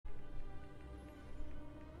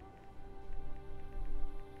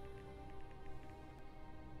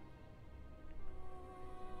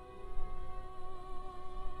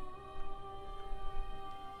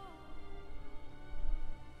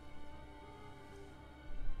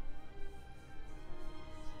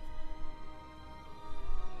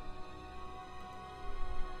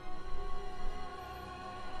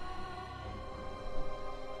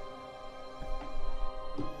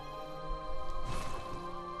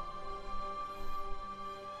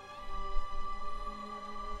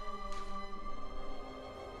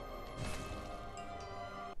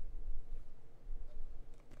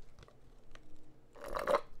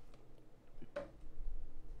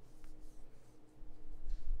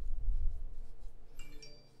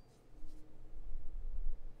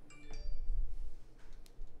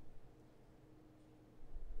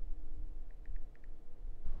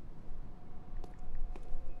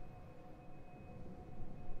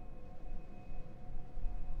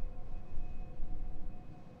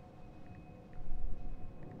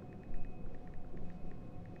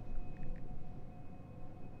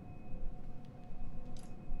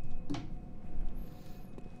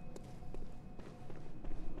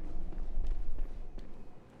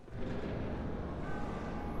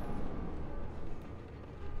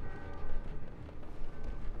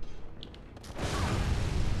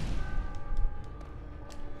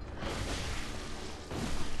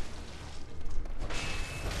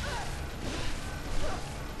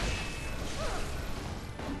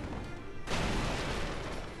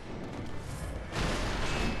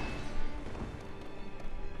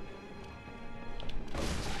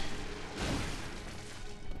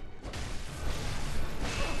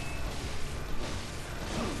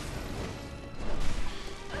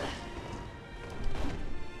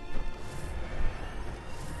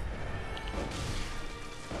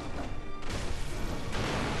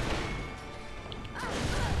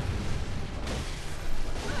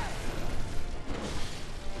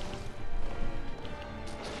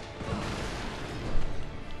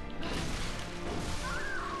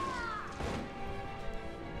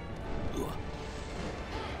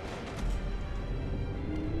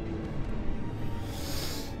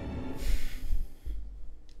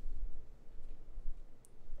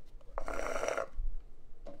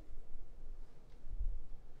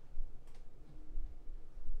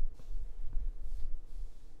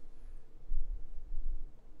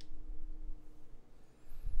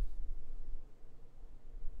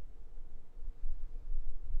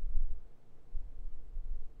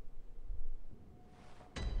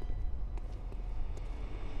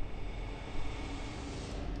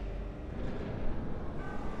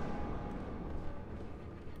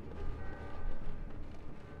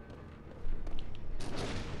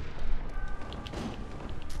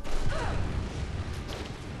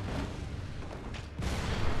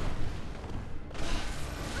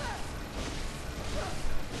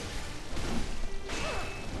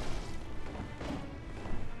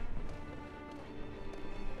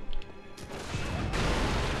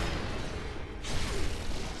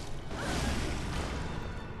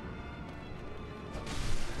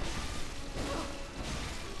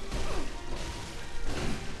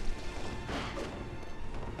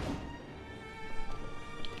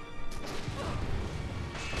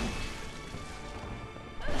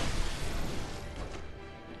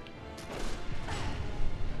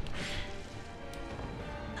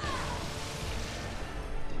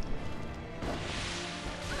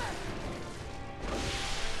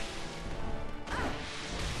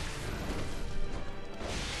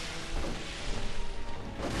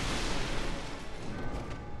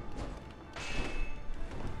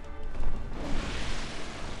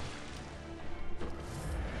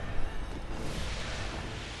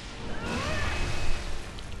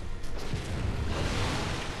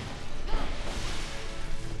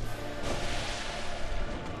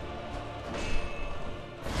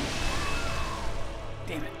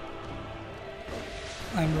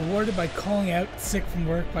rewarded by calling out sick from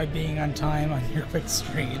work by being on time on your quick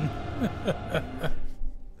stream.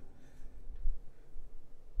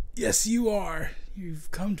 Yes, you are.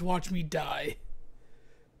 You've come to watch me die.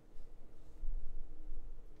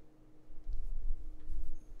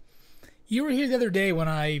 You were here the other day when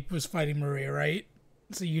I was fighting Maria, right?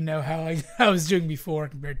 So you know how I was doing before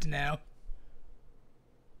compared to now.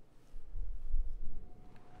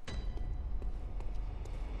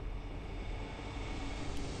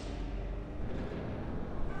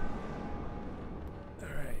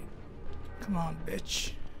 Alright. Come on,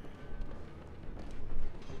 bitch.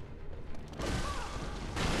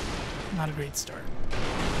 Not a great start.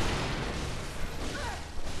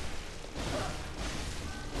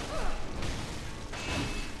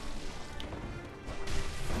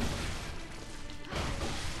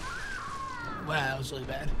 Wow, that was really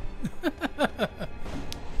bad.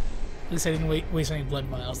 At least I didn't waste any blood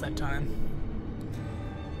vials that time.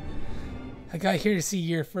 I got here to see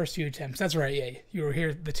your first few attempts. That's right, yeah. You were here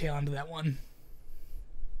at the tail end of that one.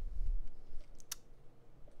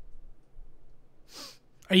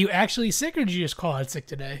 Are you actually sick, or did you just call out sick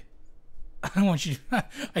today? I don't want you to,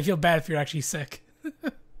 I feel bad if you're actually sick.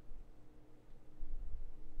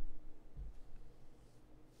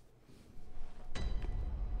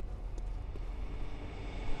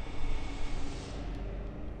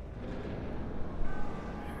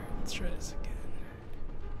 Let's try this again.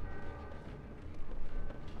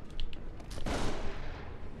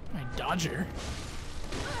 My dodger.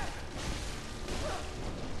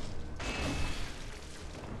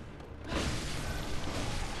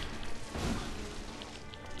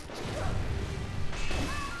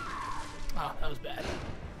 Oh, that was bad.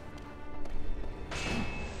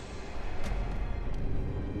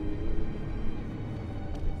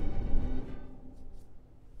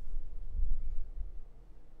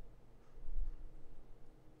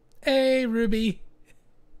 Hey, Ruby.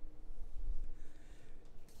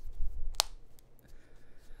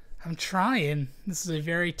 I'm trying. This is a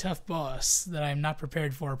very tough boss that I'm not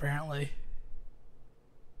prepared for, apparently.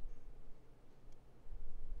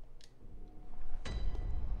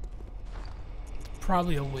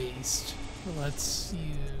 Probably a waste. But let's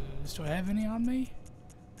use... Do I have any on me?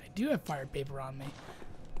 I do have fire paper on me.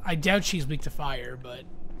 I doubt she's weak to fire, but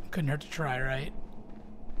couldn't hurt to try, right?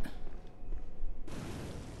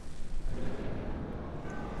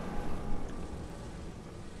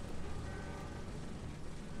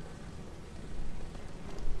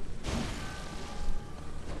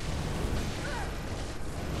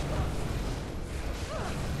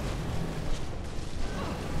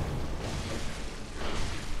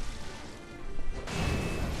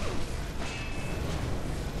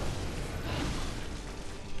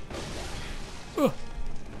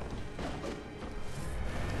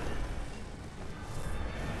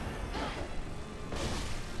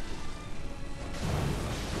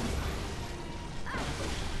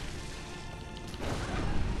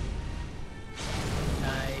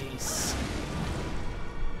 Nice.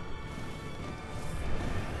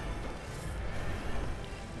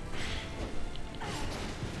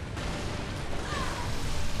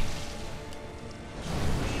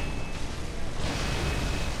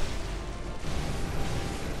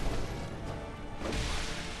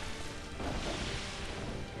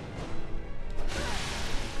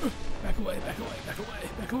 Back away, back away, back away,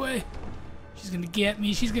 back away. She's gonna get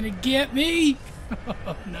me, she's gonna get me!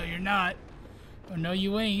 Oh, no, you're not. Oh, no,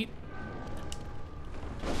 you ain't.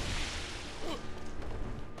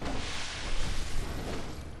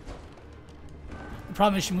 The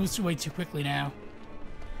problem is she moves way too quickly now.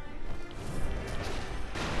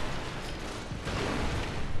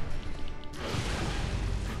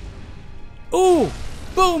 Ooh!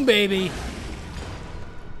 Boom, baby!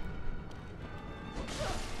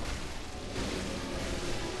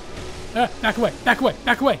 Back away, back away,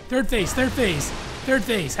 back away. Third phase, third phase, third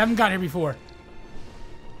phase. Haven't got here before.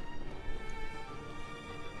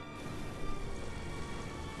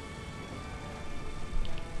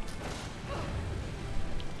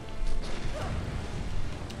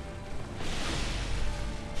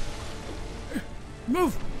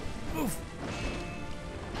 Move! Move!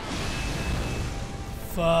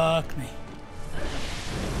 Fuck me.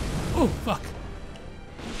 Oh, fuck.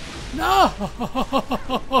 No!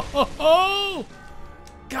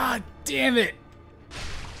 God damn it!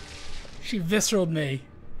 She visceraled me.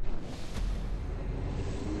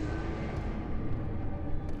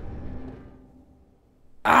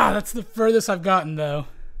 Ah, that's the furthest I've gotten, though.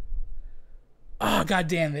 Oh, god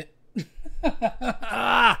damn it.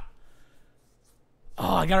 Ah!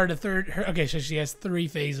 Oh, I got her to third. Okay, so she has 3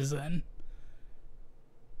 phases then.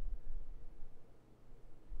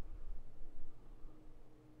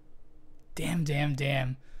 Damn, damn,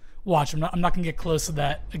 damn. Watch, I'm not gonna get close to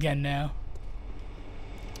that again now.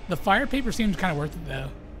 The fire paper seems kind of worth it though.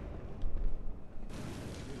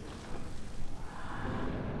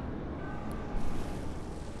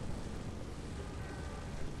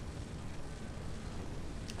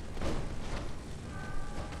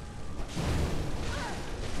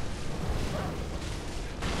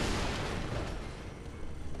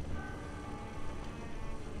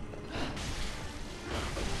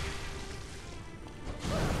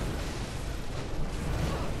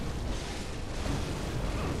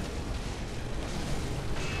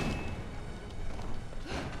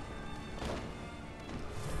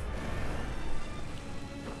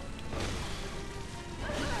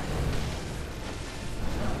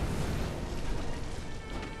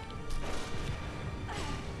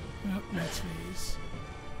 Next phase.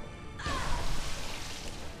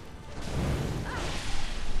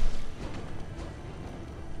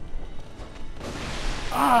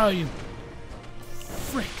 Oh, you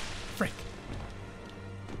frick.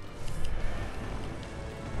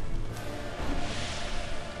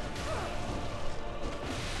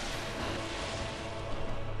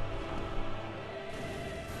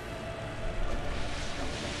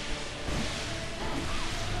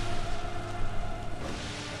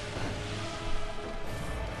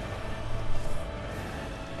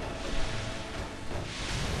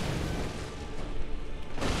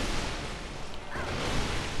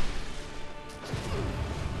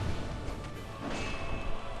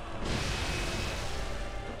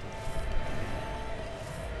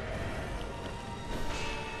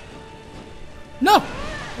 No!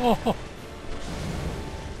 Oh.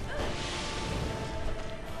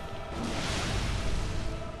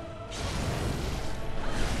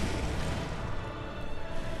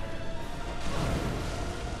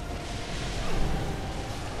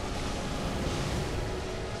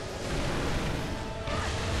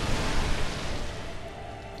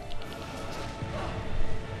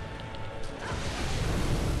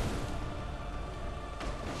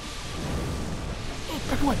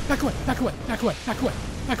 Back away.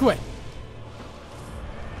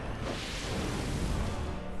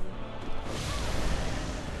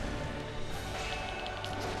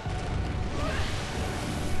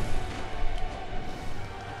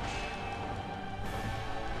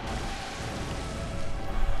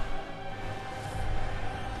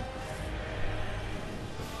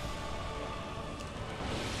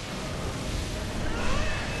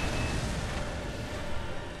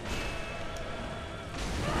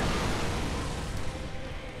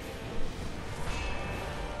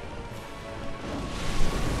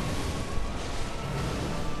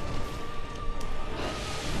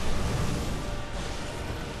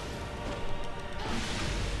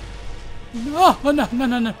 Oh, no.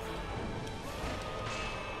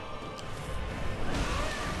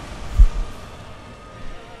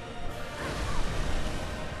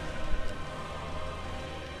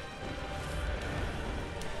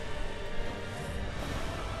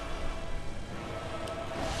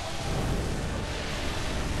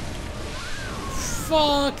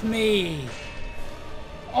 Fuck me.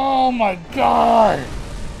 Oh my god.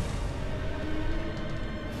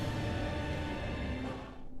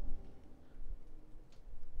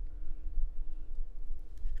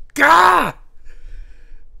 Gah!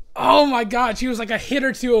 Oh my god, she was like a hit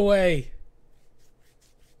or two away.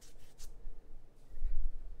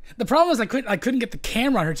 The problem was I couldn't get the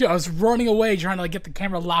camera on her too. I was running away trying to like get the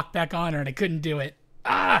camera locked back on her and I couldn't do it.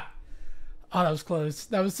 Ah! Oh, that was close.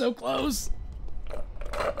 That was so close.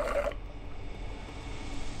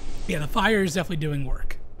 Yeah, the fire is definitely doing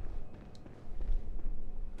work.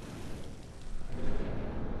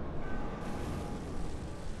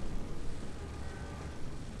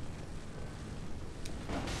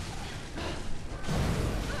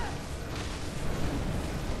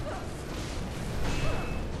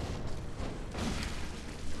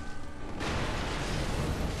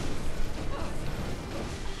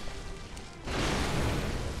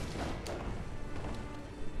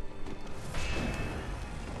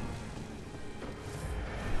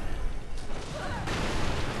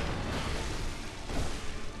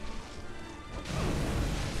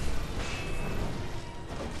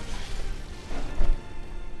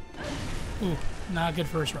 Ooh, not a good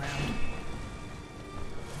first round.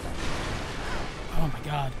 Oh my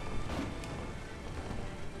god.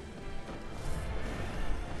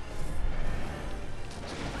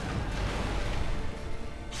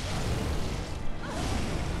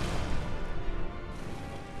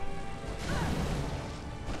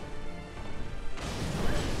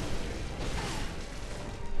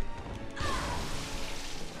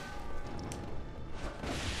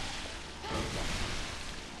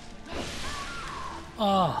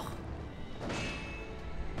 Oh.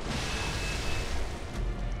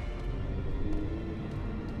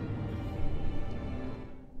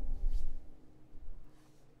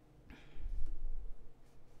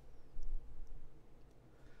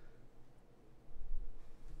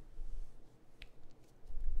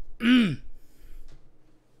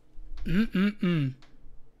 Mm-mm-mm.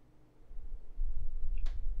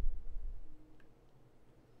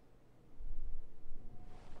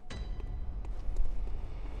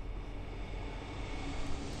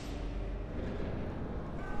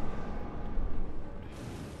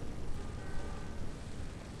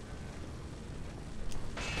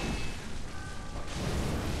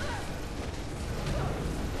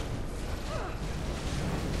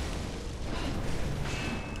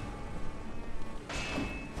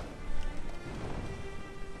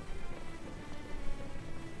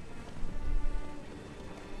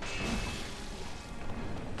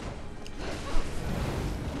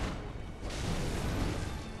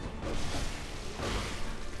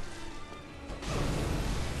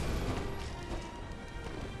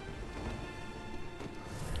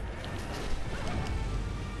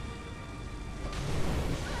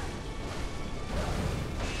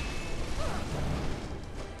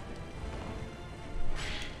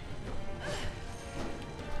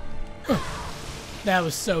 That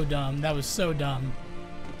was so dumb. That was so dumb.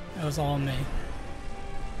 That was all me.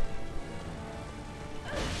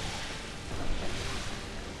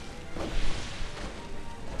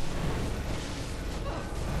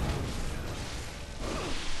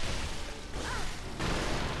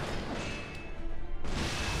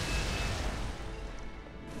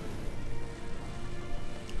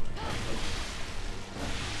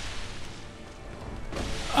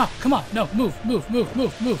 Ah, come on. No, move, move, move,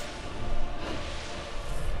 move, move.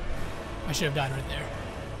 I should have died right there.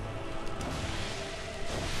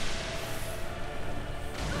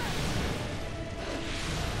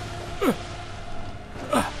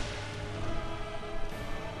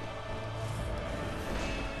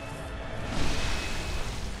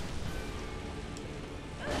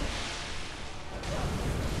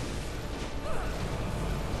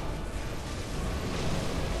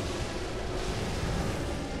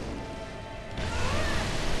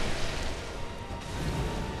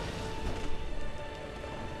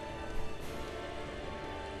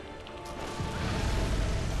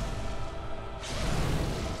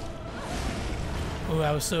 Oh,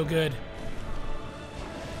 that was so good.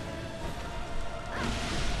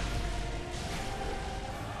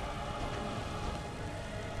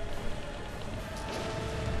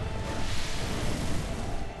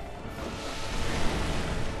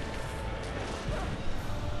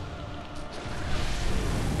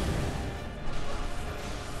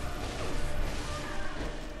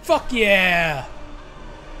 Fuck yeah!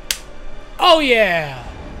 Oh yeah!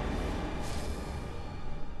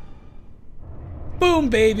 Boom,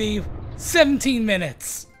 baby! 17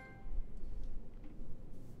 minutes!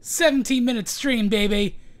 17-minute stream,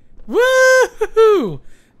 baby! Woo-hoo-hoo!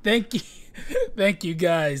 Thank you. Thank you,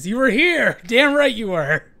 guys. You were here! Damn right you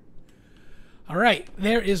were! Alright,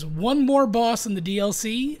 there is one more boss in the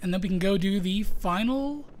DLC, and then we can go do the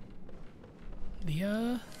final...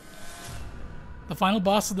 The final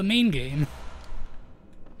boss of the main game.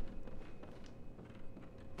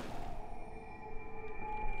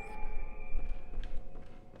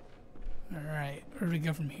 Alright, where do we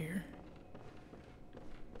go from here?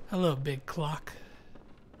 Hello, big clock.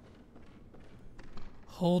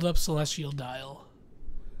 Hold up celestial dial.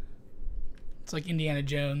 It's like Indiana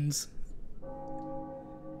Jones.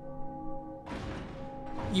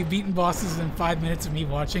 You've beaten bosses in 5 minutes of me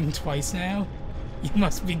watching twice now? You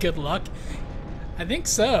must be good luck. I think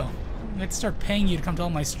so. I'm going to start paying you to come to all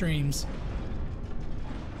my streams.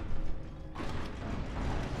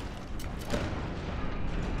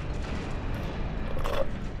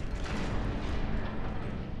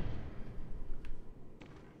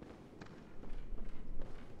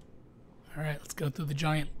 Alright, let's go through the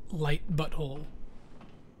giant light butthole.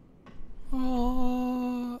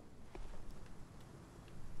 Oh,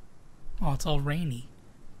 it's all rainy.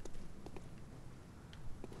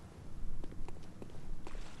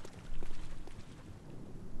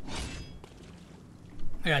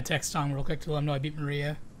 I gotta text Tom real quick to let him know I beat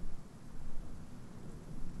Maria.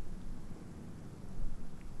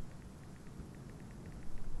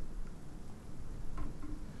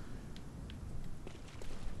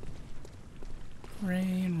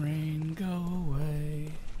 Rain, rain, go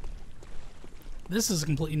away. This is a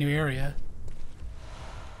completely new area.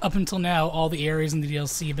 Up until now, all the areas in the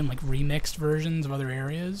DLC have been like remixed versions of other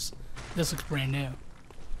areas. This looks brand new.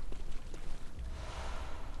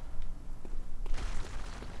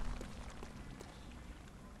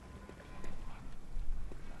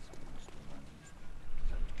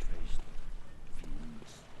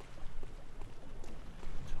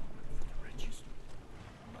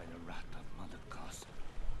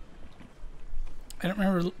 I don't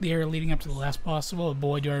remember the area leading up to the last boss. Well,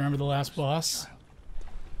 boy, do I remember the last boss.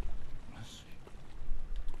 Mercy.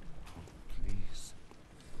 Oh, please.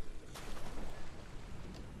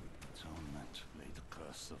 Atonement, lay the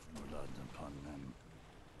curse of blood upon them.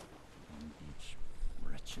 On each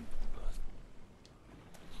wretched blood.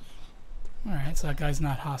 Alright, so that guy's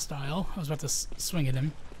not hostile. I was about to swing at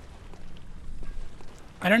him.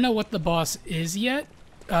 I don't know what the boss is yet.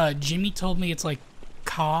 Jimmy told me it's like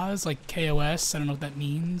KOS, like KOS. I don't know what that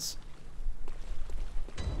means.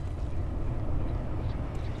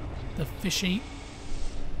 The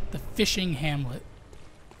fishing hamlet.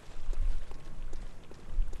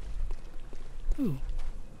 Ooh.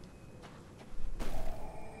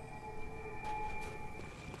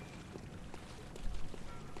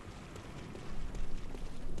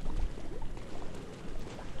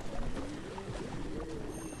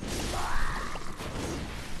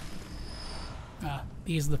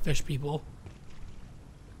 These are the fish people.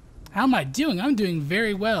 How am I doing? I'm doing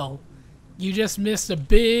very well. You just missed a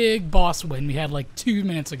big boss win we had like 2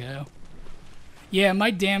 minutes ago. Yeah,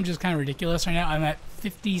 my damage is kind of ridiculous right now. I'm at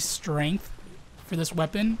 50 strength for this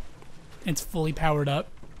weapon. It's fully powered up.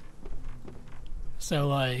 So,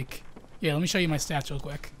 like... Yeah, let me show you my stats real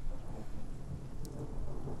quick.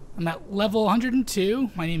 I'm at level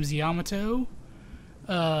 102. My name is Yamato.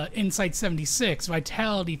 Insight 76,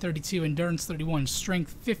 Vitality 32, Endurance 31,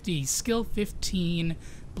 Strength 50, Skill 15,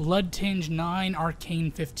 Blood Tinge 9,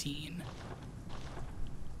 Arcane 15.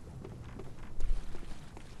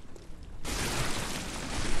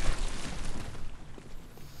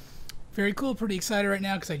 Very cool, pretty excited right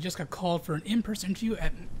now because I just got called for an in-person interview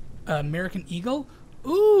at American Eagle.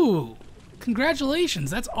 Ooh,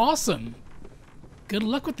 congratulations, that's awesome. Good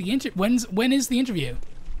luck with the interview. When is the interview?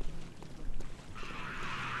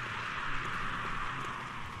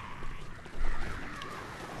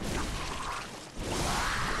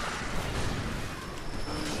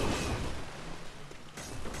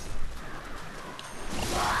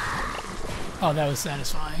 Oh, that was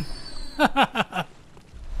satisfying.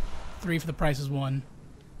 3 for the price is 1.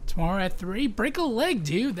 Tomorrow at 3? Break a leg,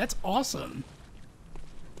 dude. That's awesome.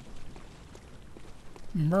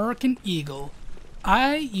 American Eagle.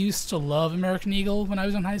 I used to love American Eagle when I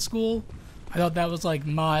was in high school. I thought that was like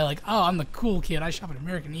my, like, oh, I'm the cool kid. I shop at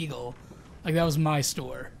American Eagle. Like, that was my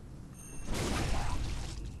store.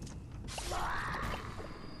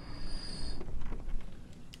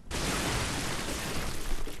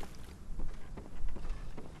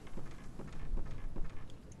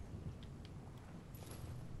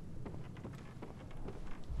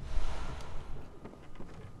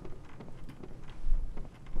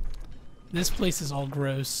 This place is all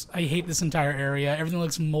gross. I hate this entire area. Everything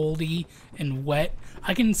looks moldy and wet.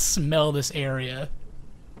 I can smell this area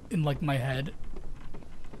in, like, my head.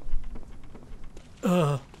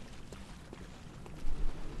 Ugh.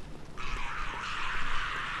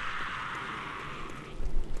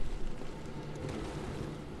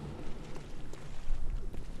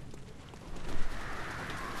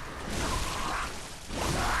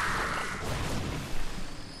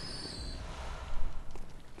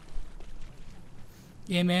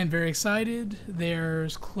 Yeah, man, very excited. Their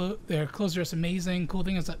clothes are just amazing. Cool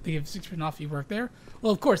thing is that they give 6% off if you work there.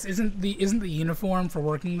 Well, of course, isn't the uniform for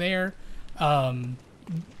working there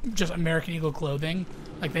just American Eagle clothing?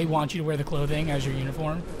 Like, they want you to wear the clothing as your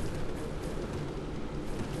uniform.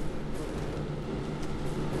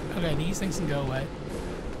 Okay, these things can go away.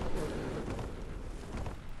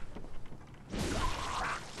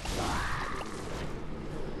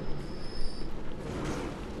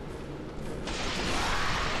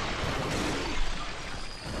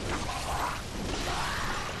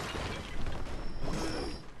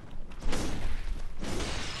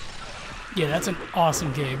 Yeah, that's an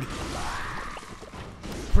awesome gig.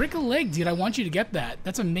 Break a leg, dude. I want you to get that.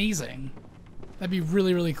 That's amazing. That'd be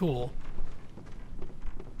really, really cool.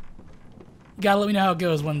 You gotta let me know how it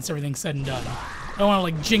goes once everything's said and done. I don't want to,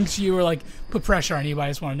 like, jinx you or, like, put pressure on you, but I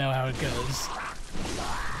just want to know how it goes.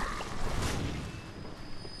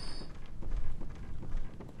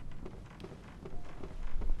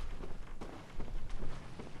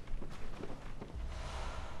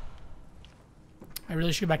 I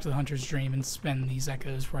really should go back to the Hunter's Dream and spend these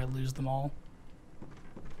echoes before I lose them all.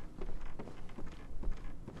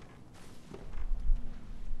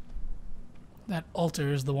 That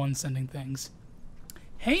altar is the one sending things.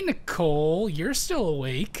 Hey, Nicole, you're still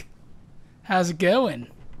awake. How's it going?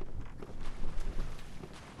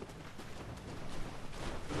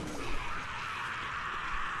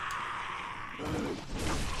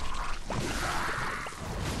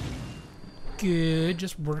 Good,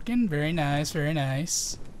 just working. Very nice, very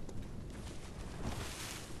nice.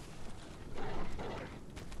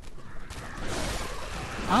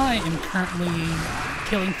 I am currently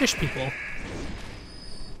killing fish people.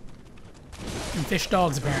 And fish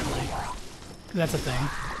dogs, apparently. That's a thing.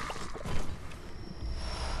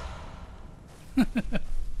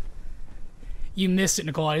 You missed it,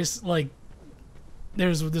 Nicole. I just, like...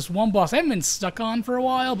 There's this one boss I haven't been stuck on for a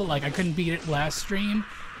while, but, like, I couldn't beat it last stream.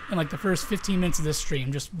 And, like, the first 15 minutes of this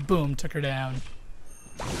stream, just, boom, took her down.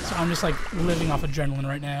 So I'm just, like, living off adrenaline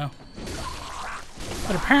right now.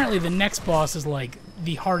 But apparently the next boss is, like,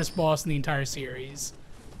 the hardest boss in the entire series.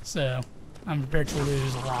 So, I'm prepared to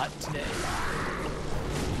lose a lot today.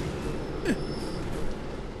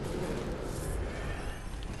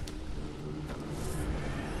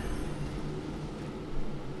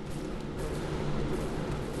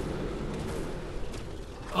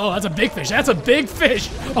 Oh, that's a big fish. That's a big fish.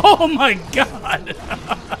 Oh my god.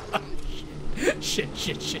 Shit.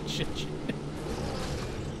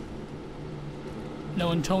 No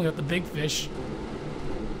one told me about the big fish.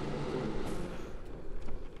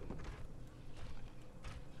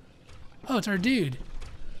 Oh, it's our dude.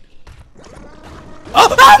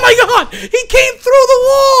 Oh my god! He came through the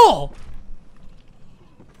wall!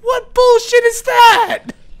 What bullshit is that?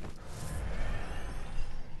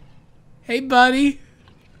 Hey, buddy.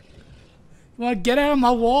 You want to get out of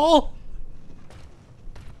my wall?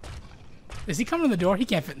 Is he coming to the door? He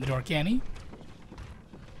can't fit in the door, can he?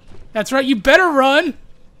 That's right, you better run!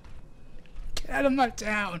 Get out of my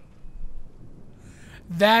town.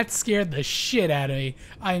 That scared the shit out of me.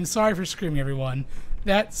 I am sorry for screaming, everyone.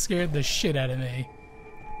 That scared the shit out of me.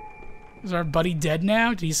 Is our buddy dead now?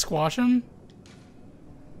 Did he squash him?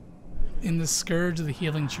 In the Scourge of the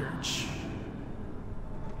Healing Church.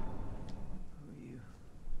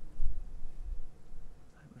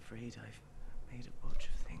 Afraid I've made a bunch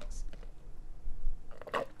of things.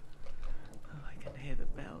 Oh, I can hear the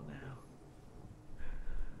bell now.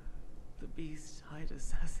 The beast-eyed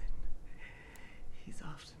assassin. He's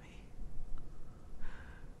after me.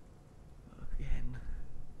 Again.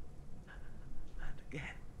 And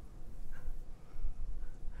again.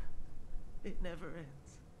 It never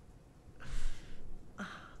ends.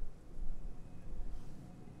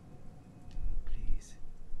 Please.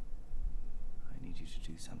 I need you to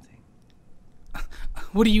do something.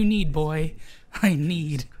 What do you need, boy? I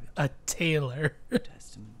need a tailor.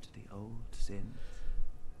 Testament to the old sins.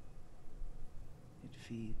 It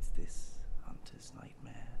feeds this hunter's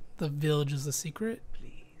nightmare. The village is the secret?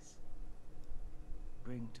 Please.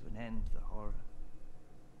 Bring to an end the horror.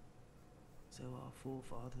 So our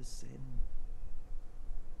forefathers sinned.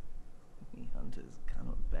 We hunters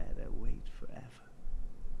cannot bear their weight forever.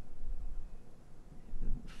 It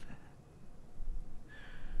isn't fair.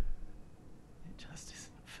 It just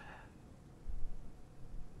isn't fair.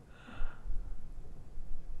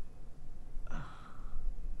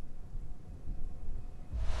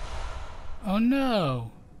 Oh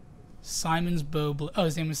no. Simon's bow. Oh,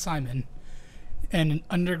 his name is Simon. And an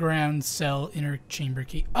underground cell inner chamber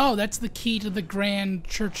key. Oh, that's the key to the grand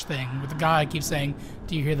church thing with the guy keeps saying,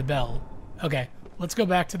 "Do you hear the bell?" Okay, let's go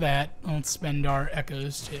back to that. Let's spend our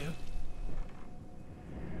echoes too.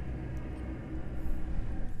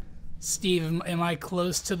 Steve, am I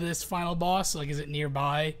close to this final boss? Like, is it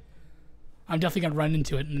nearby? I'm definitely gonna run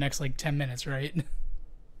into it in the next, like, 10 minutes, right?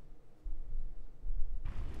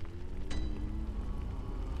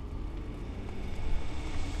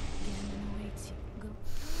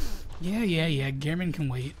 Yeah, Gehrman can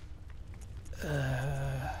wait.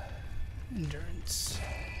 Endurance.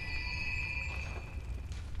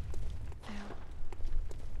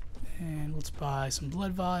 And let's buy some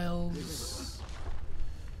blood vials.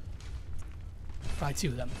 Buy 2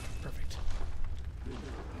 of them. Perfect.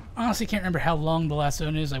 Honestly, can't remember how long the last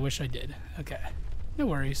zone is. I wish I did. Okay. No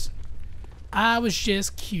worries. I was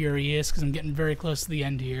just curious because I'm getting very close to the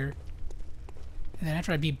end here. And then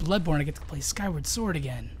after I beat Bloodborne, I get to play Skyward Sword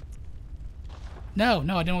again. No,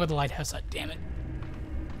 I didn't go to the lighthouse. Damn it.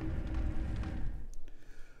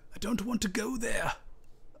 I don't want to go there.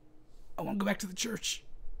 I want to go back to the church.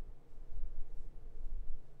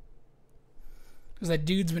 Because that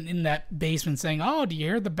dude's been in that basement saying, "Oh, do you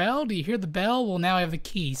hear the bell? Do you hear the bell?" Well, now I have the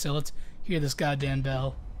key, so let's hear this goddamn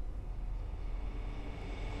bell.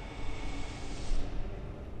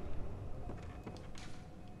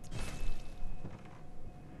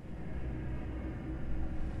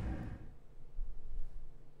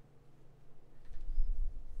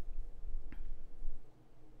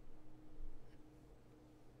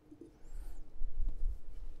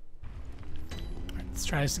 Alright, let's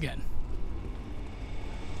try this again.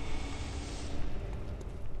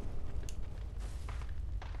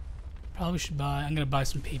 Probably should buy... I'm going to buy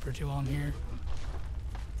some paper too while I'm here.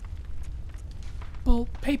 Purple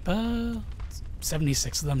paper.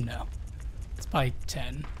 76 of them? No. It's by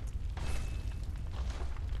 10.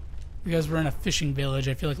 Because we're in a fishing village,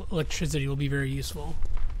 I feel like electricity will be very useful.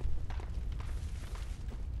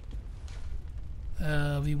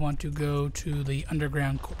 We want to go to the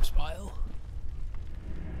underground corpse pile.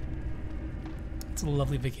 It's a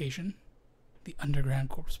lovely vacation. The underground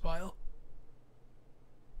corpse pile.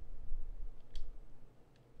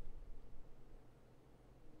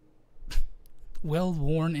 Well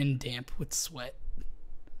worn and damp with sweat.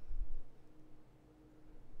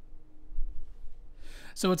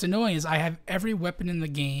 So what's annoying is I have every weapon in the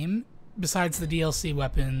game besides the DLC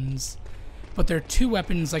weapons, but there are 2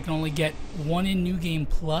 weapons I can only get, one in New Game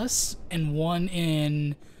Plus and one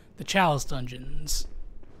in the Chalice dungeons.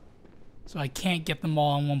 So I can't get them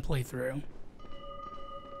all in one playthrough.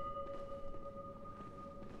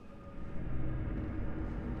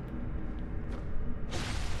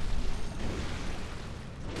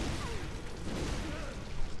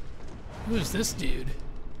 Who is this dude?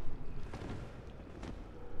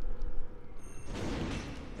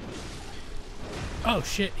 Oh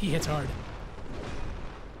shit, he hits hard.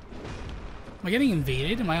 Am I getting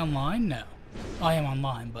invaded? Am I online? No. Oh, I am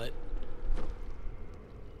online, but...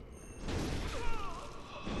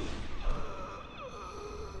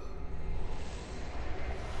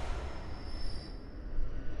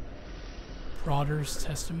 Prodder's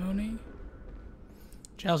testimony?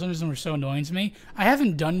 Chalice dungeons were so annoying to me. I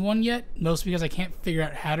haven't done one yet, mostly because I can't figure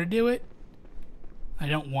out how to do it. I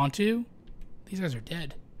don't want to. These guys are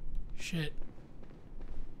dead. Shit.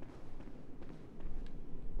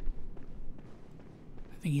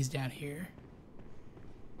 I think he's down here.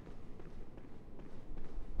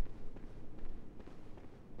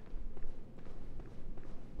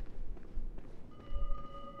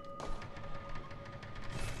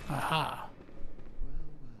 Aha.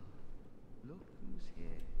 Look who's here.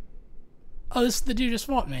 Oh, this is the dude who just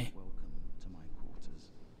fought me. Welcome to my quarters.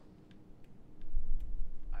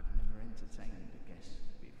 I've never entertained a guest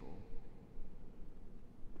before.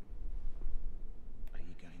 Are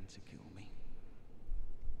you going to kill me?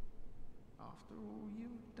 After all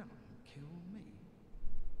you've done, kill me.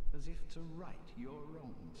 As if to right your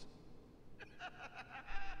wrongs.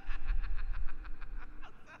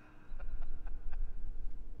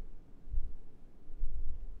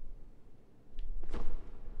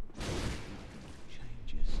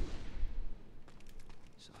 Changes.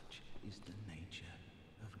 Such is the nature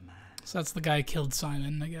of man. So that's the guy who killed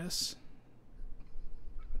Simon, I guess.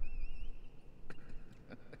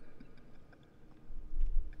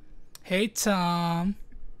 Hey, Tom.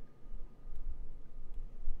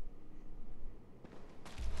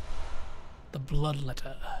 The blood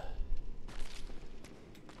letter.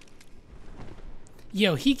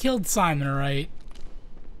 Yo, he killed Simon, right?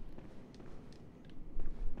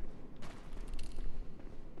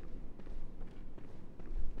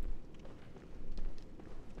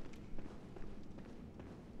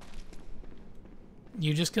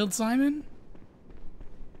 You just killed Simon?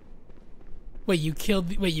 Wait, you killed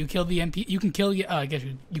the NPC. You can kill. I guess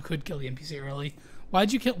you could kill the NPC early.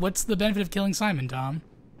 Why'd you kill? What's the benefit of killing Simon, Tom?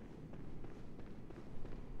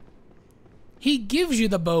 He gives you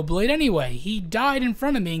the bow blade anyway. He died in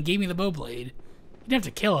front of me and gave me the bow blade. You didn't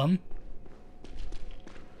have to kill him.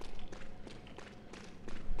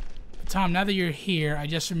 But Tom, now that you're here, I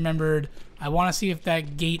just remembered. I want to see if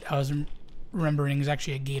that gate I was remembering is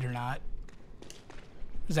actually a gate or not.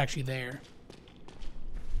 It was actually there.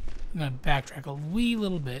 I'm gonna backtrack a wee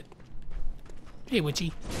little bit. Hey,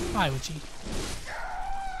 Witchy. Hi, Witchy.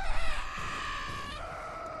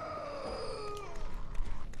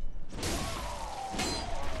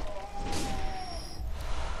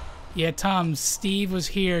 Yeah, Tom, Steve was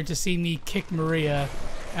here to see me kick Maria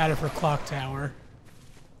out of her clock tower.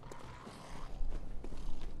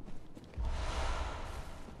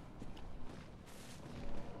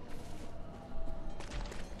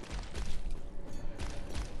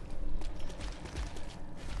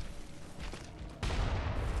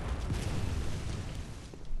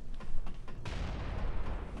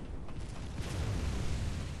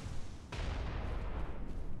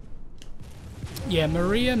 Yeah,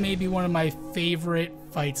 Maria may be one of my favorite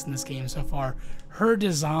fights in this game so far. Her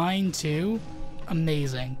design, too,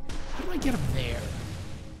 amazing. How do I get up there?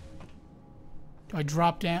 Do I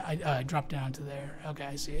drop down? I drop down to there. Okay,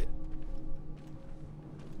 I see it.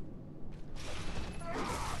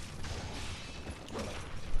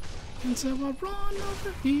 And so I run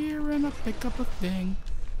over here and I pick up a thing.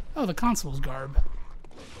 Oh, the constable's garb.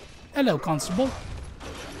 Hello, constable.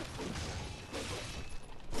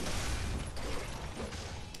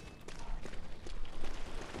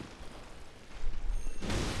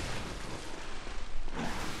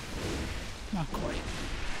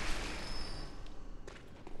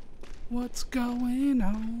 What's going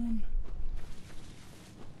on?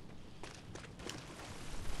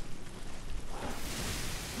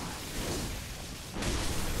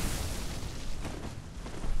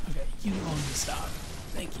 Okay, you all need to stop.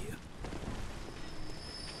 Thank you.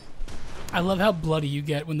 I love how bloody you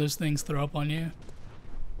get when those things throw up on you.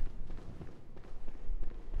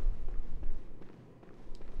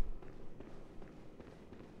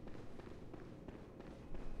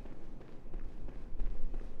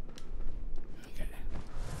 Okay.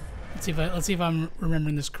 Let's see if I'm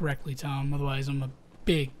remembering this correctly, Tom. Otherwise, I'm a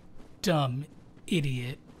big, dumb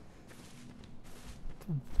idiot.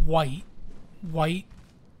 White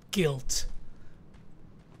guilt.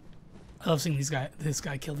 I love seeing this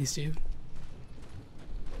guy kill these two.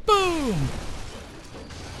 Boom! And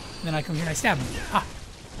then I come here and I stab him. Ha!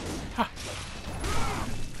 Ha!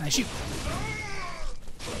 And I shoot.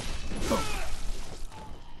 Boom.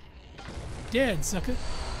 Dead, sucker.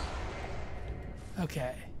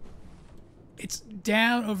 Okay. It's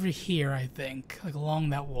down over here, I think. Like along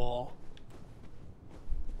that wall.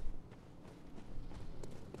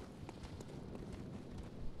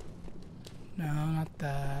 No, not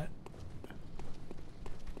that.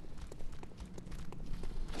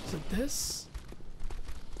 Is it this?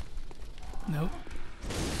 Nope.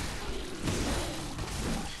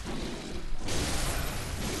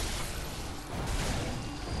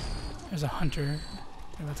 There's a hunter.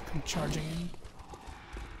 They're about to come charging in.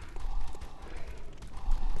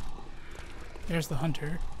 There's the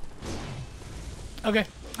hunter. Okay,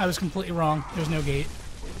 I was completely wrong. There's no gate.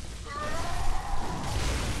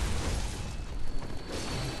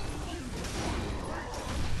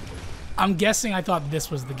 I'm guessing I thought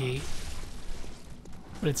this was the gate,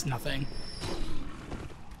 but it's nothing.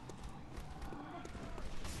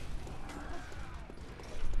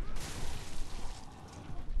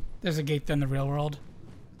 There's a gate there in the real world.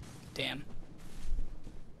 Damn.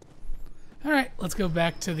 Alright, let's go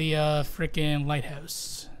back to the frickin'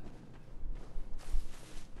 lighthouse.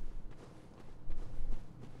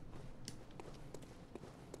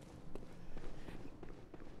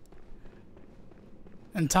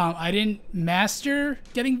 And Tom, I didn't master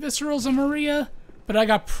getting viscerals on Maria, but I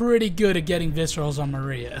got pretty good at getting viscerals on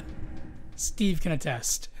Maria. Steve can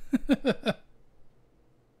attest.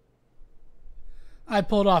 I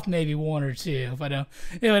pulled off maybe one or two if I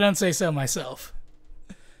don't say so myself.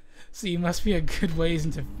 So you must be a good ways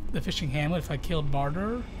into the fishing hamlet if I killed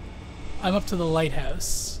Barter. I'm up to the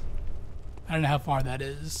lighthouse. I don't know how far that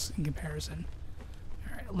is in comparison.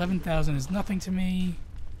 Alright, 11,000 is nothing to me.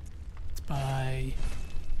 Let's buy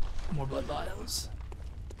more blood vials.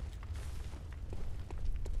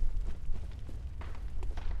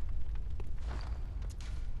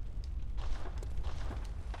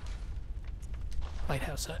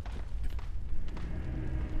 Lighthouse hut.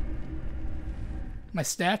 My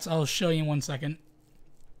stats, I'll show you in 1 second.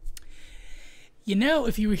 You know,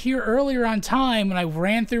 if you were here earlier on time when I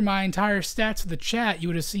ran through my entire stats with the chat, you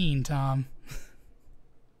would have seen, Tom.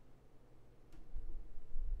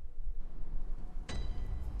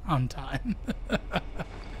 On time.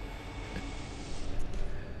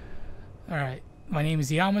 Alright. My name is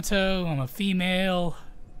Yamato. I'm a female.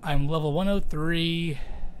 I'm level 103.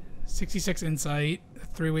 66 insight.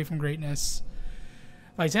 3 away from greatness.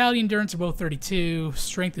 Vitality and endurance are both 32.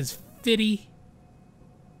 Strength is 50.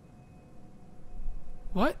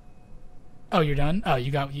 What? Oh, you're done? Oh,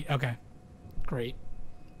 you got... Okay. Great.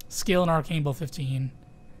 Skill and arcane both 15.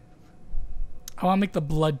 I want to make the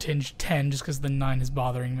blood tinge 10 just because the 9 is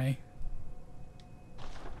bothering me.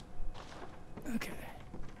 Okay.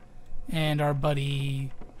 And our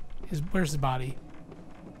buddy... Where's his body?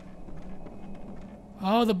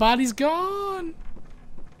 Oh, the body's gone!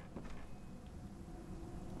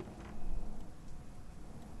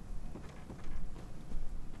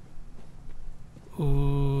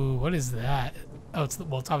 Ooh, what is that? Oh, it's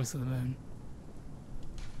obviously the moon.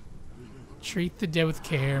 Treat the dead with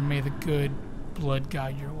care. May the good blood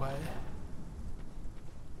guide your way.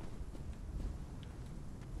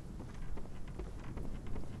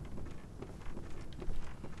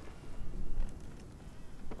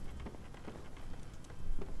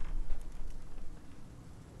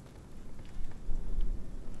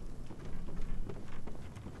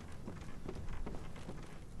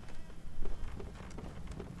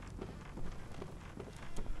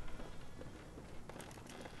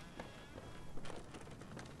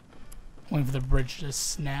 Waiting for the bridge to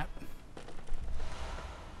snap.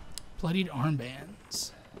 Bloodied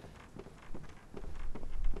armbands.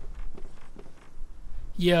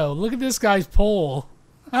 Yo, look at this guy's pole.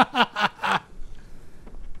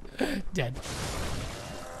 Dead.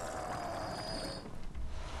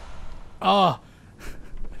 Oh,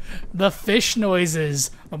 the fish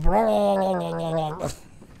noises.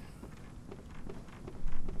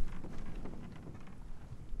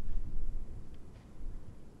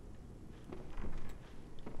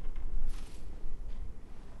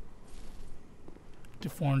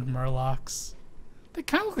 Deformed murlocs. They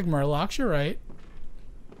kind of look like murlocs, you're right.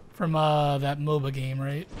 From that MOBA game,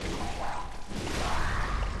 right?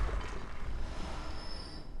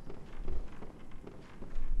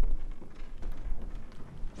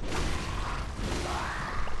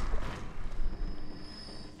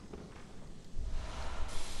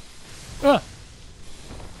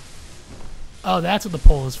 Oh, that's what the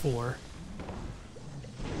pole is for.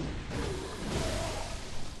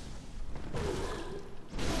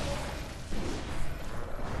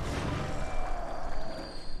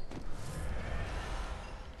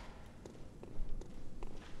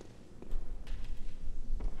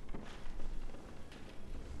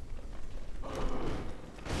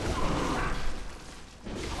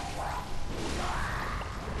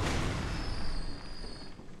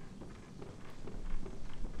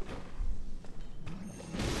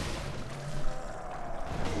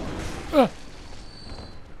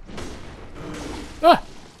 Ah!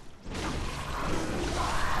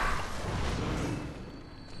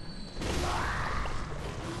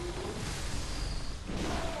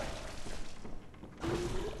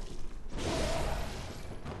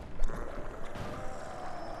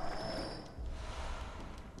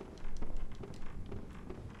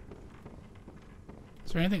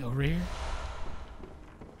 Is there anything over here?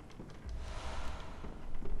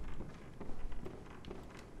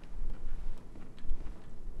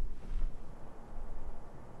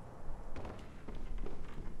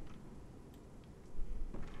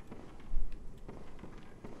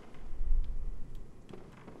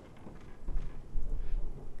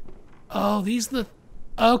 Oh, these are the...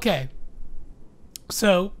 Okay.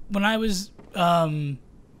 So, when I was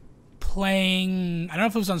playing... I don't know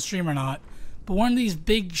if it was on stream or not, but one of these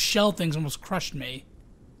big shell things almost crushed me.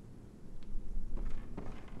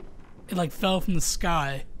 It, like, fell from the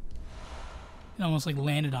sky. It almost, like,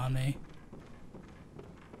 landed on me.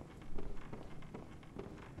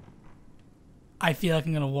 I feel like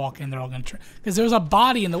I'm gonna walk in, they're all gonna try... Because there was a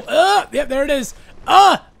body in the... Yep, there it is!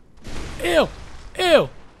 Ew! Ew!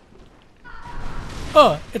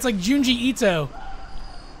 Oh, it's like Junji Ito.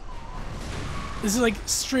 This is like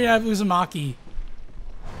straight out of Uzumaki.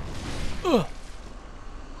 Ugh.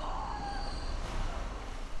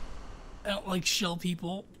 I don't like shell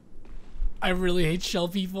people. I really hate shell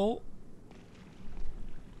people.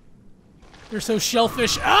 They're so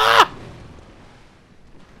shellfish. Ah!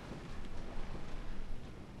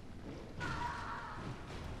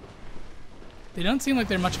 They don't seem like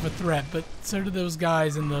they're much of a threat, but so do those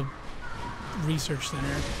guys in the research center.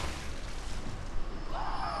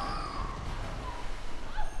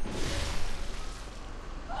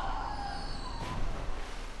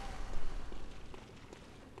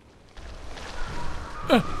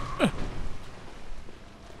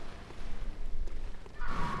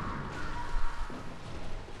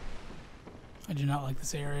 I do not like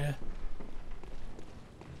this area.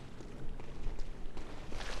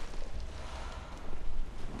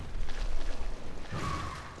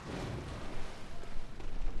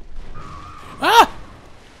 Ah!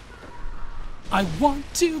 I want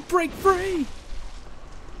to break free!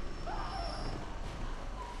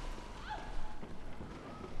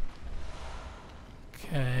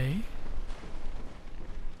 Okay.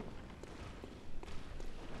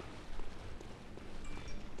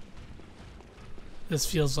 This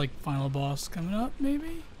feels like final boss coming up,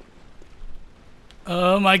 maybe?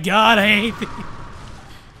 Oh my god, I hate these!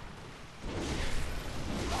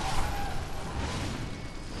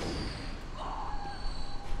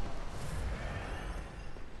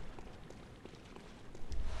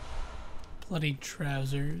 Bloody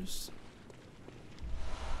trousers.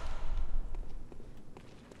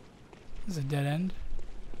 This is a dead end.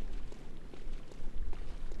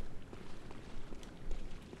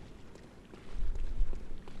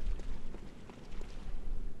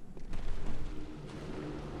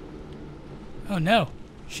 Oh no.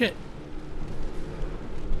 Shit.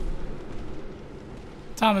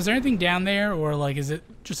 Tom, is there anything down there, or like is it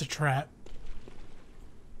just a trap?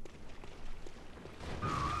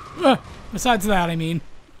 Besides that, I mean.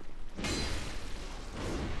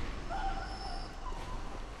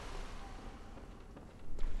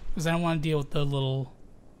 Because I don't want to deal with the little...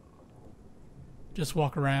 Just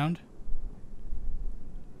walk around.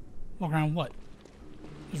 Walk around what?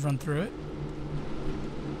 Just run through it?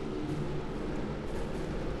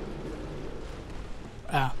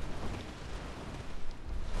 Ah.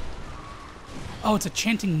 Oh, it's a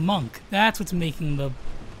chanting monk. That's what's making the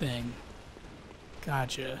thing.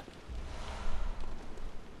 Gotcha.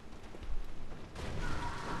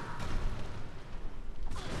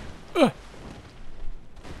 Ugh.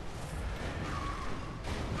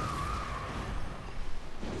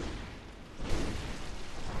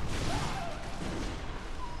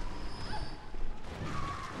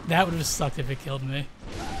 That would have sucked if it killed me.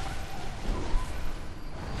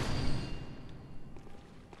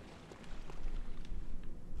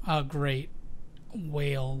 Oh, great.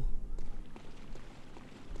 Whale.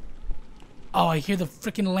 Oh, I hear the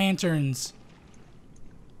frickin' lanterns.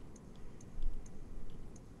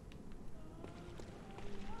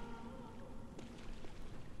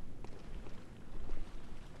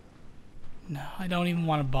 No, I don't even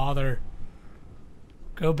want to bother.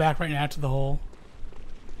 Go back right now to the hole.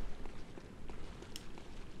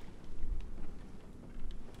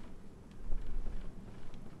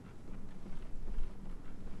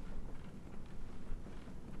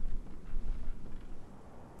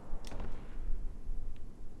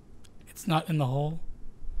 It's not in the hole.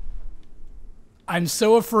 I'm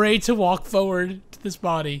so afraid to walk forward to this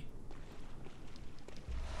body.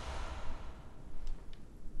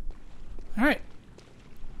 Alright.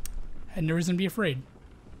 Had no reason to be afraid.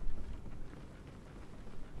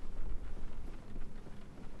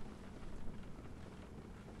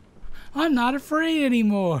 I'm not afraid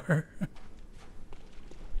anymore.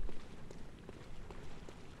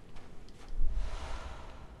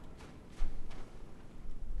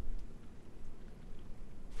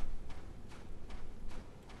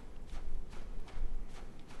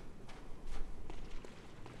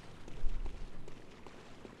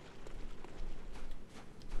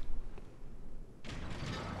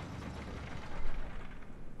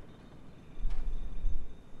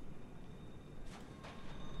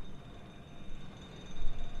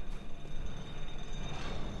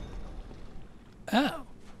 Oh.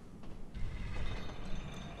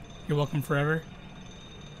 You're welcome forever.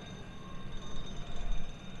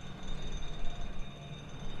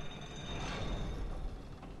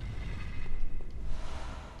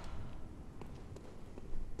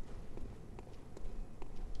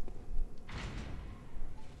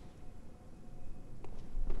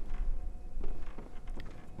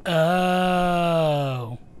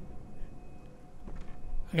 Oh.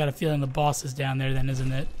 I got a feeling the boss is down there then,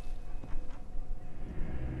 isn't it?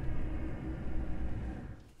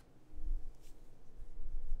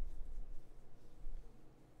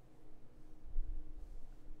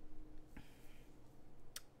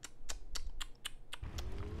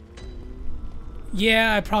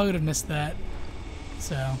 Yeah, I probably would have missed that.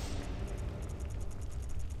 So.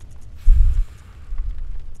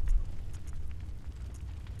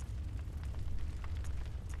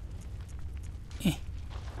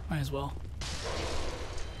 Might as well.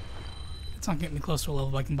 It's not getting me close to a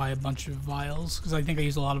level I can buy a bunch of vials, because I think I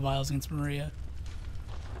used a lot of vials against Maria.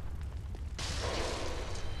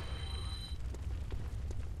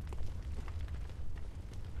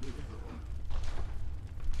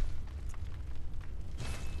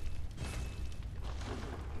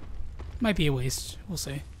 Might be a waste. We'll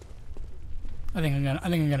see. I think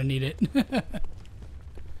I'm gonna need it.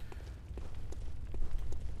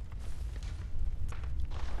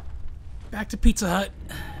 Back to Pizza Hut.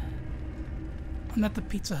 I'm at the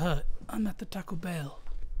Pizza Hut. I'm at the Taco Bell.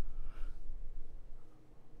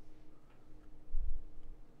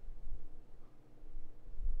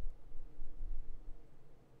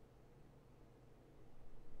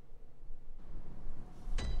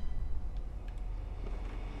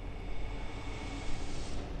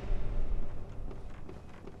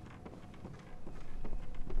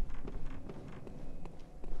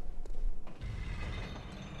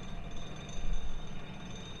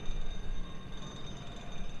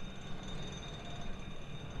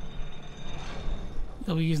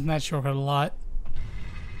 They'll be using that shortcut a lot.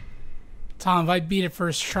 Tom, if I beat it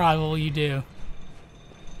first try, what will you do?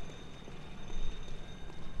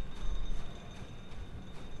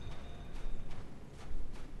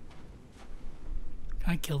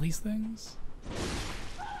 Can I kill these things?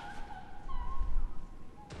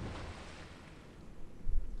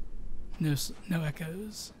 No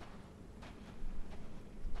echoes.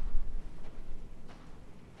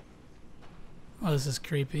 Oh, this is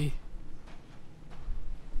creepy.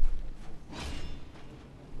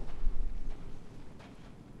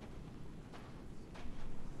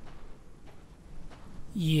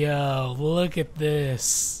 Yo, look at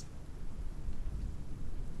this.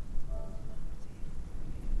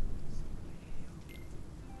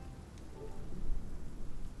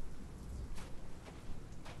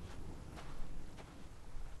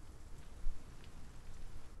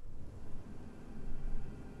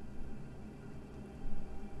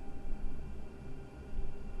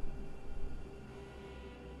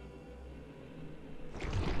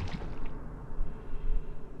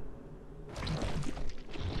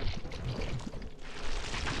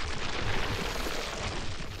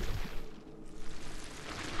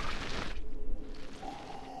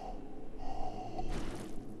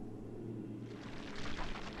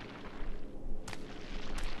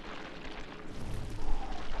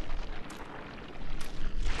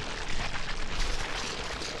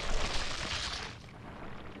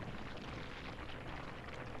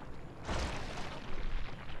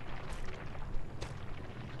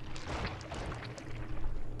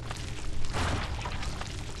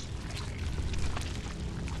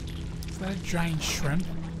 that a giant shrimp?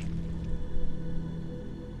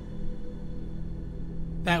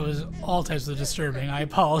 That was all types of disturbing. I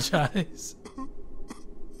apologize.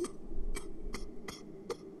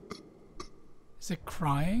 Is it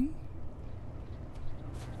crying?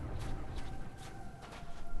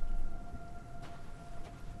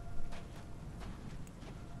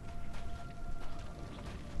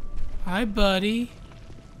 Hi, buddy.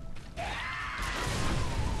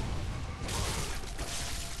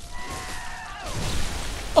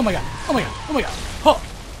 Oh my god. Oh my god. Oh my god. Oh!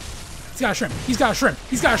 He's got a shrimp. He's got a shrimp.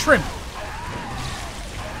 He's got a shrimp.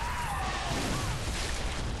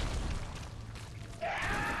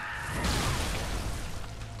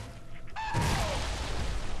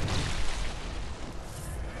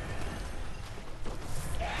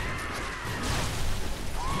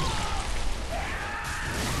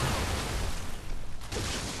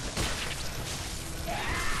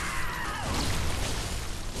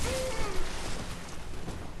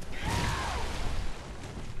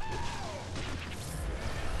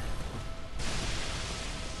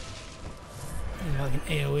 Like an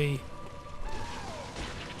AoE.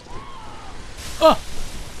 Oh!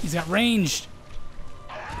 He's got ranged.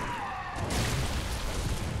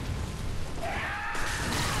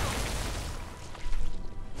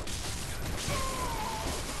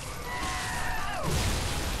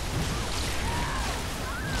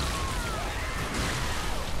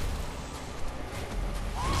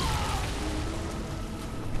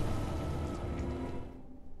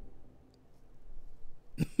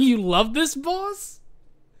 You love this boss?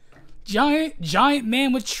 Giant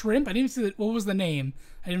man with shrimp. I didn't even see what was the name.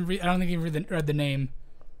 I don't think you read the name.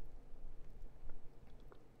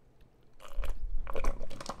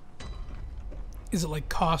 Is it like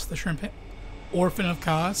Kos the shrimp? Orphan of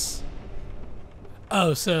Kos?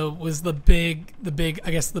 Oh, so was the big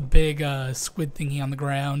I guess the big squid thingy on the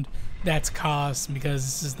ground. That's Kos because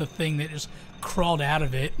this is the thing that just crawled out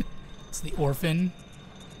of it. It's the orphan.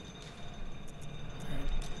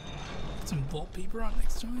 Put some wallpaper on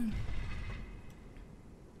next time.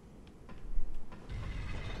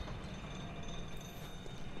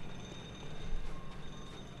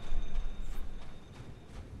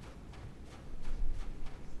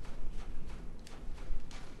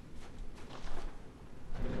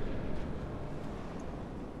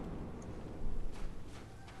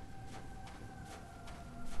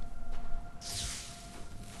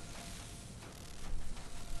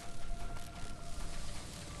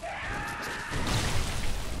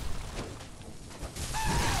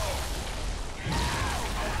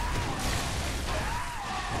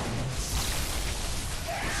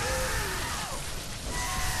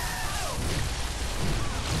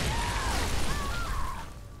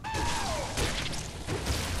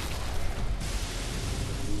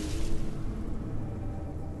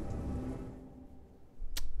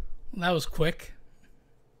 That was quick.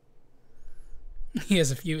 He has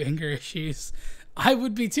a few anger issues. I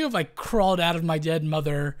would be too if I crawled out of my dead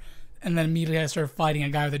mother and then immediately I started fighting a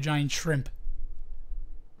guy with a giant shrimp.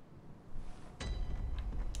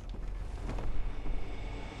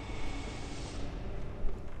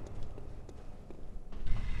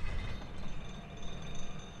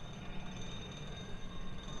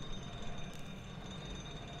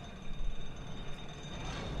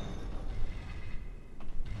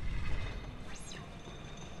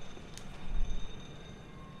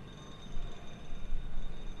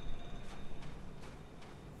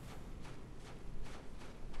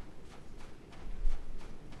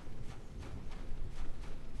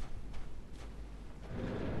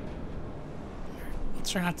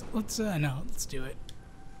 Let's try not to, let's do it.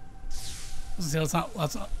 Let's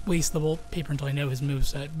not waste the wallpaper until I know his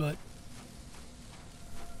moveset, but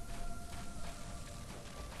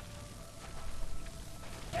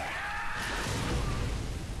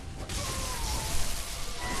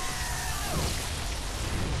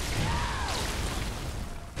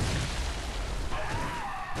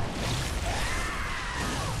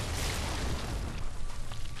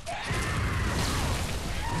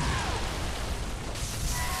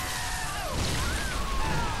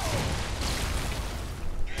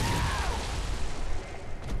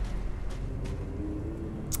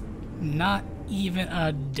not even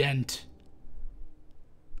a dent.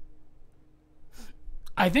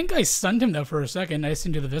 I think I stunned him though for a second. I just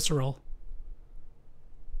didn't do the visceral.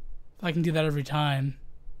 If I can do that every time.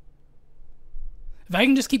 If I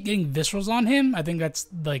can just keep getting viscerals on him, I think that's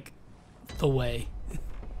like the way.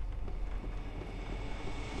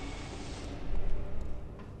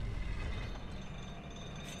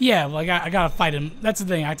 Yeah, well, I gotta fight him. That's the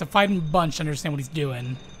thing. I have to fight him a bunch to understand what he's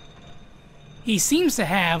doing. He seems to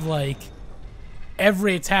have, like,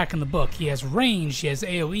 every attack in the book. He has range, he has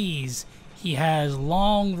AoEs, he has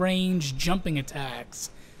long-range jumping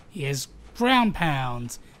attacks, he has ground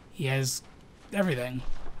pounds, he has everything.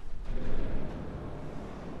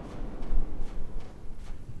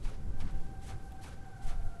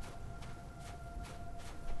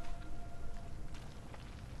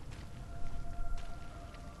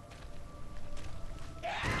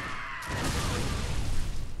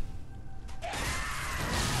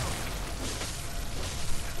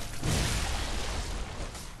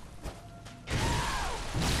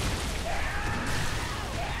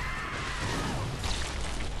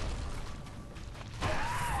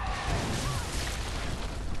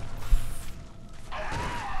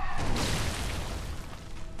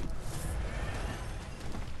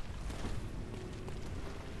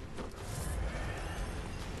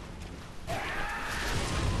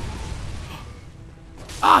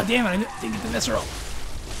 Ah, damn it, I didn't get the visceral.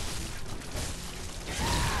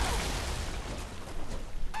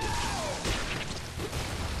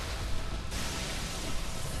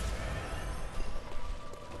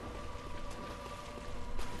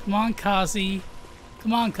 Come on, Kazi.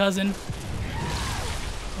 Come on, cousin.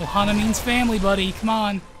 Ohana means family, buddy. Come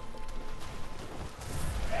on.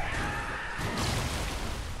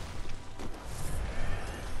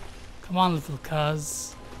 Come on, little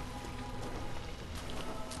cuz.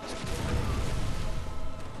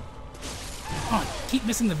 Keep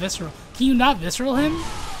missing the visceral. Can you not visceral him?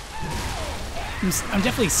 I'm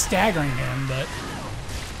definitely staggering him, but...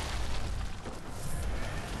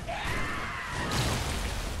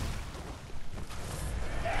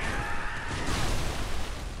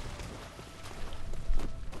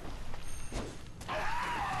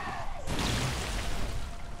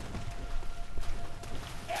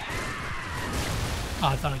 Oh,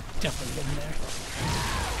 I thought I definitely hit him there.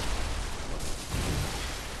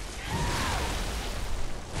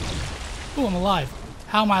 Ooh, I'm alive.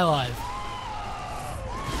 How am I alive?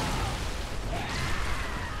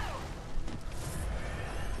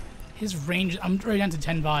 His range... I'm right down to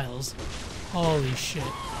 10 vials. Holy shit.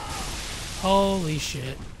 Holy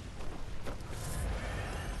shit.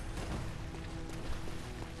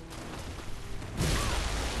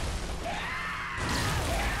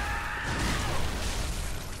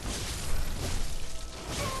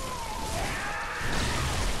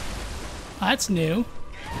 Oh, that's new.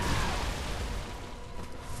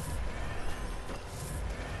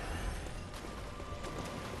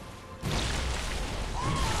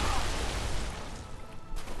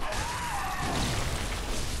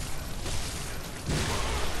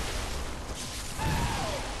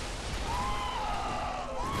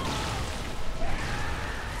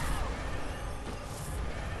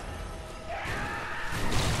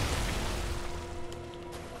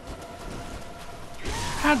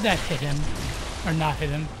 How'd that hit him? Or not hit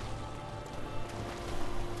him?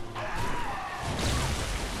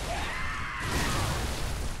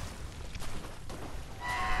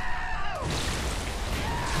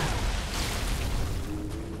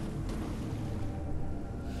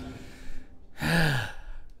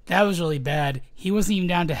 That was really bad. He wasn't even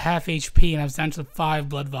down to half HP and I was down to 5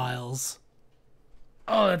 blood vials.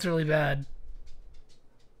 Oh, that's really bad.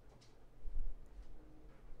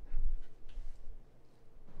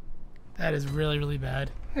 That is really, really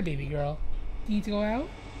bad. Hi, baby girl. Do you need to go out?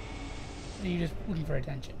 Or are you just looking for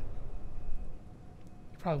attention?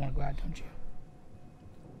 You probably want to go out, don't you?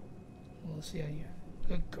 We'll see how you...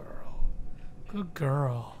 Good girl. Good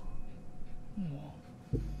girl. Oh.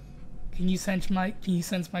 Can you sense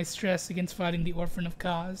my stress against fighting the Orphan of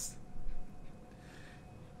Kaz?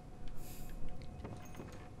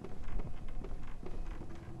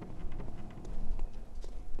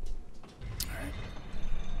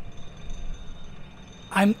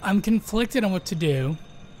 I'm conflicted on what to do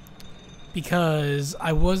because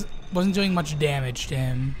I wasn't doing much damage to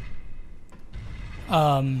him.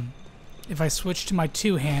 If I switch to my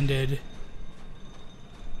two-handed,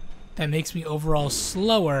 that makes me overall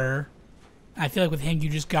slower. I feel like with him, you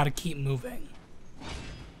just gotta keep moving.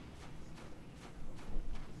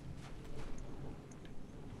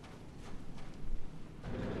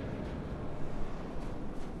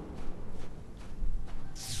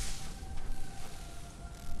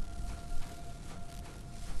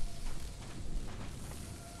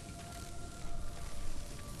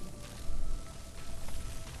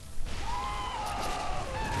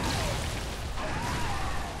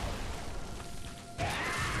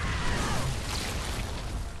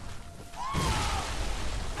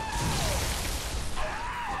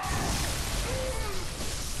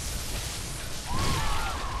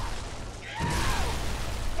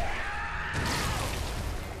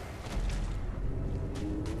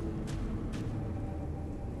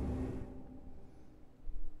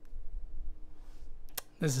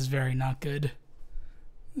 This is very not good.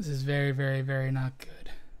 This is very, very, very not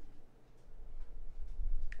good.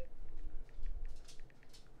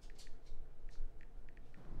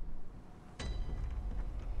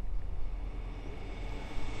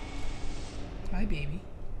 Hi, baby.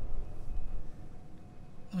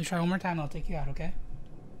 Let me try one more time and I'll take you out, okay?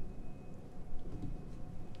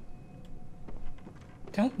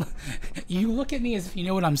 Don't... You look at me as if you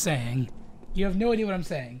know what I'm saying. You have no idea what I'm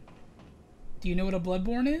saying. Do you know what a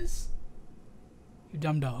Bloodborne is? You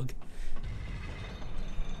dumb dog.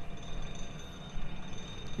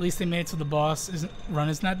 At least they made it so the boss run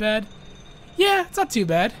isn't that bad. Yeah, it's not too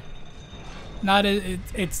bad.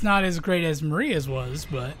 It's not as great as Maria's was,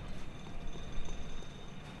 but...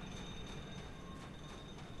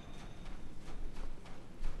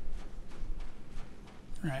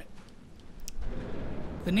 Alright.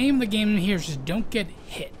 The name of the game here is just Don't Get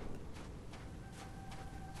Hit.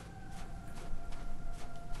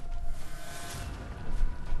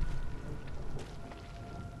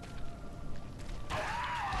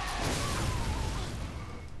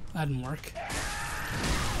 That didn't work.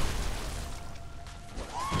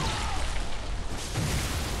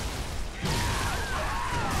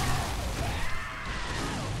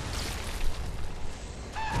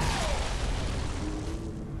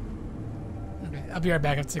 Okay, I'll be right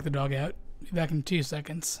back. I have to take the dog out. Be back in 2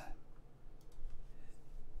 seconds.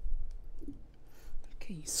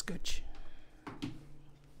 Okay, you scooch.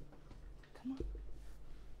 Come on.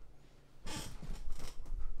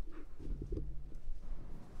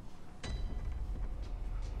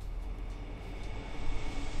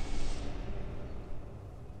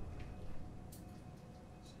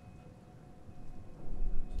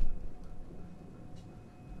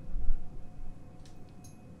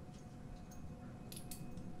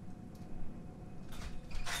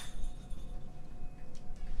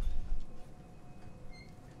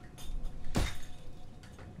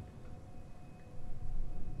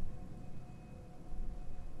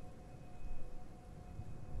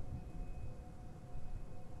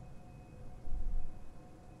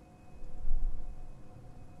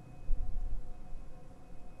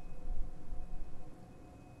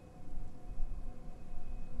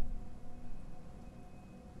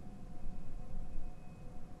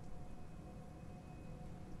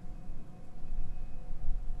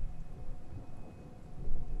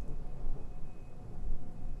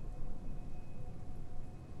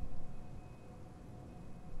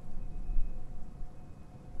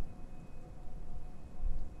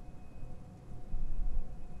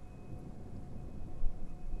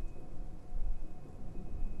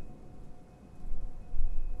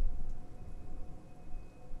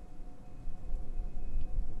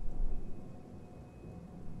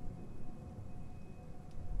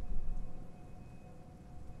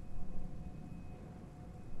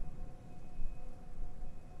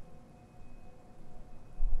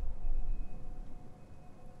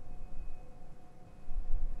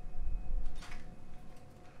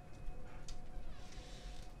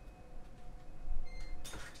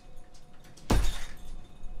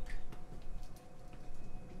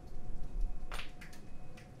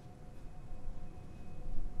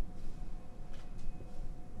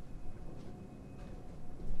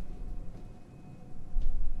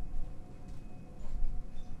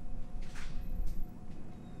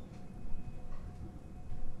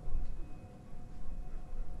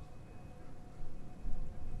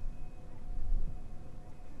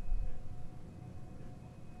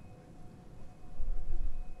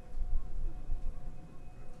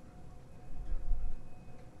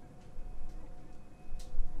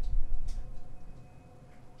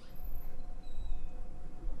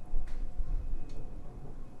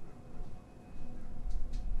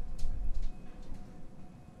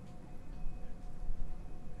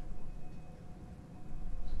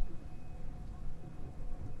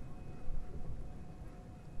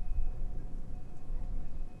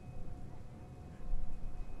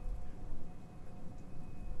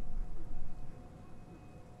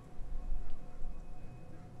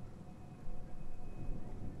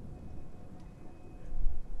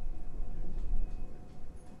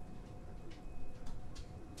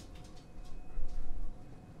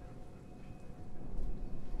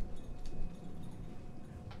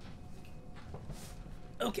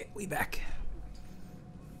 Okay, we back.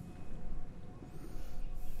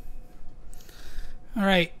 All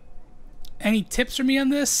right. Any tips for me on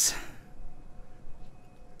this?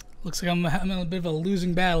 Looks like I'm in a bit of a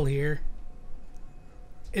losing battle here.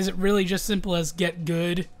 Is it really just simple as get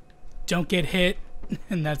good, don't get hit,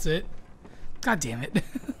 and that's it? God damn it.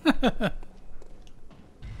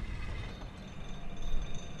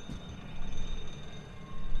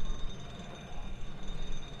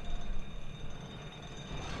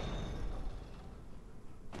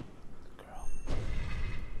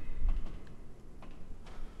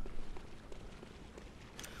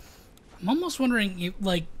 I'm almost wondering if,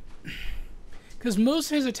 like, because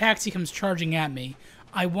most of his attacks he comes charging at me.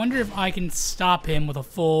 I wonder if I can stop him with a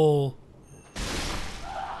full...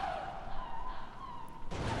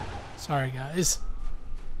 Sorry, guys.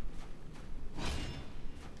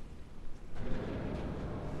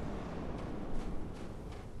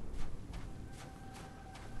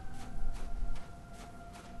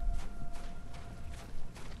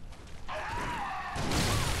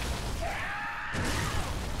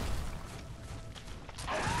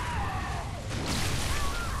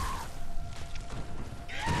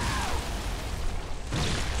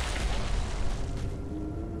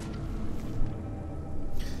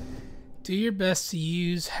 Do your best to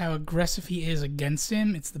use how aggressive he is against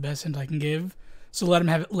him. It's the best hint I can give. So let him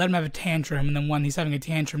have a tantrum, and then when he's having a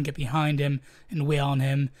tantrum, get behind him and wail on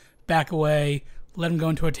him. Back away. Let him go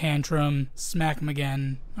into a tantrum. Smack him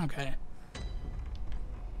again. Okay.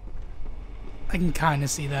 I can kind of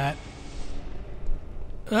see that.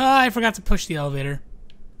 I forgot to push the elevator.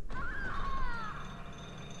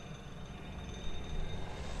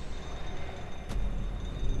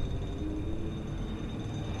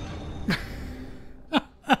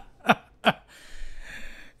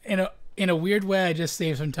 In a weird way, I just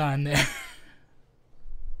saved some time there.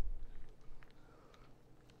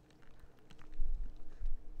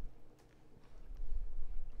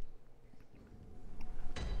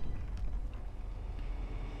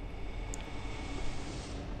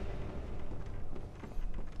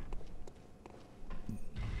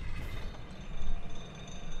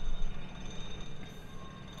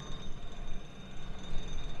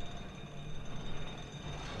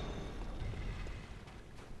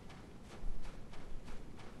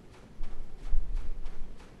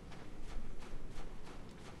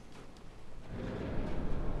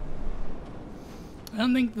 I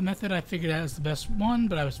don't think the method I figured out is the best one,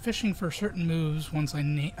 but I was fishing for certain moves once I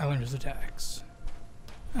learned his attacks.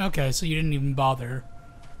 Okay, so you didn't even bother.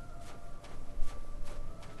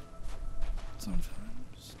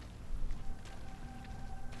 Sometimes.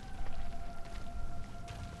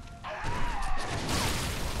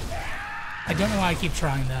 I don't know why I keep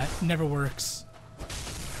trying that. It never works.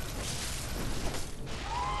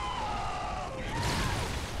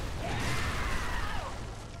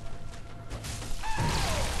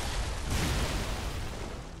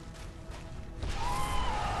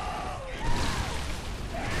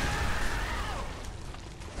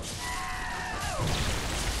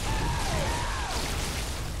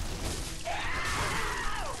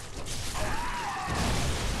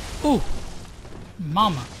 Ooh,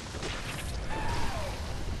 mama.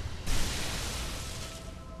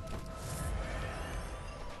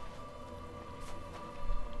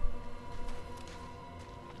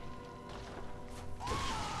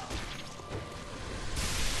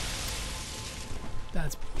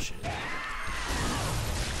 That's bullshit.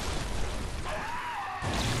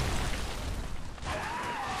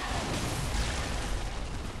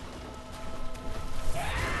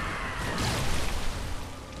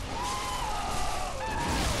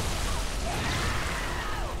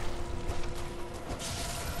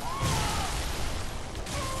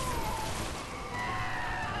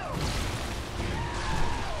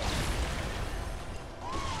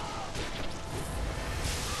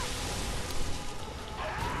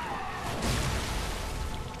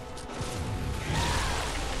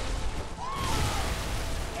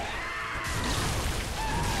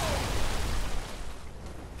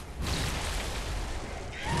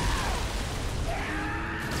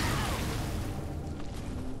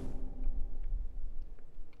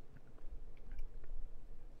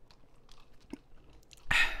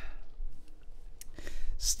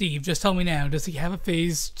 Steve, just tell me now, does he have a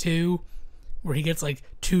phase 2 where he gets like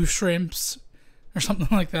 2 shrimps or something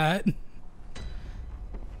like that?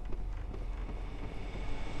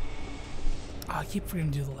 Oh, I keep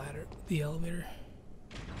forgetting to do the elevator.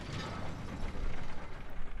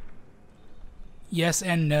 Yes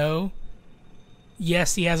and no.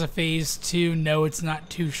 Yes, he has a phase 2. No, it's not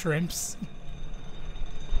 2 shrimps.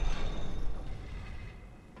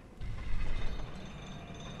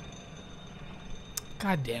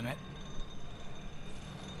 God damn it.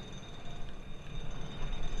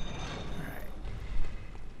 Alright.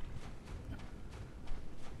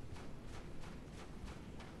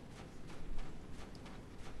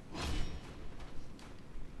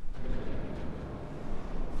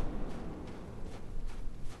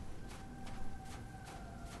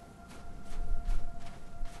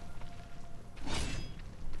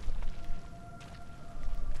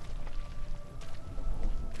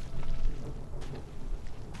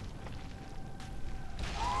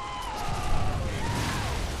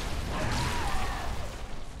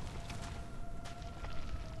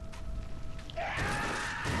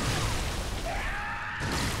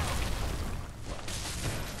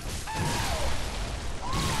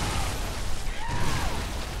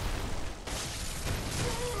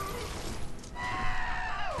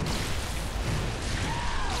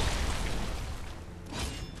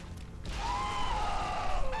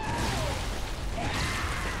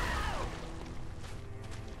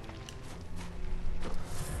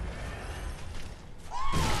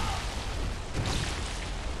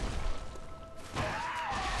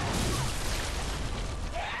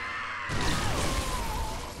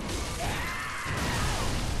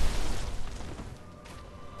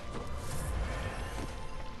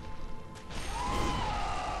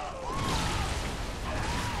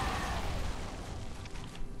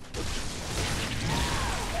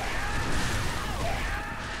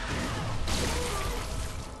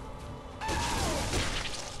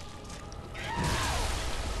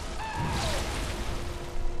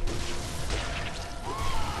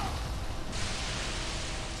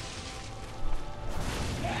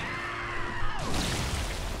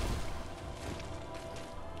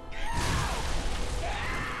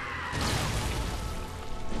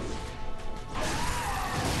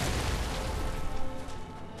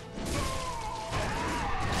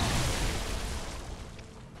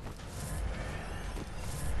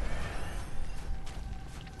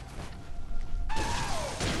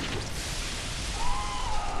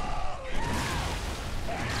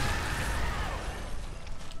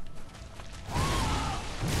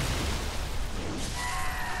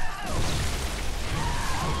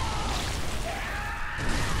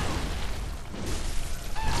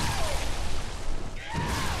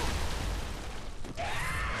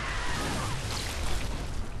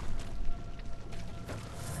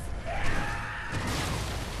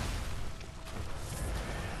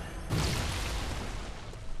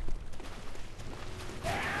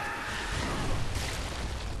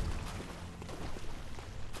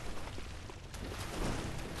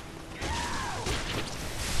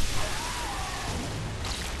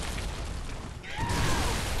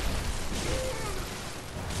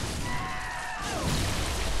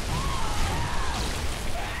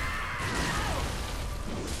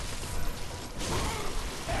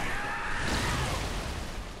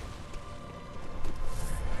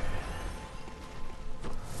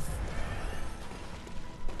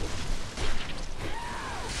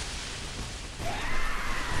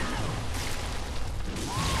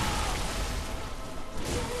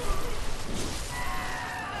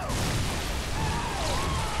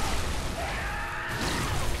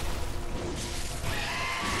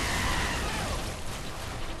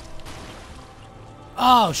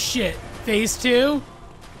 Oh, shit. Phase 2?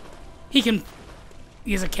 He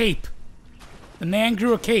has a cape. The man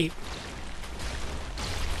grew a cape.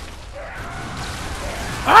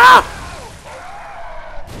 Ah!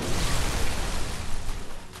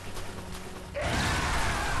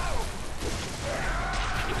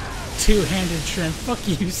 Two-handed shrimp. Fuck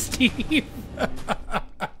you, Steve.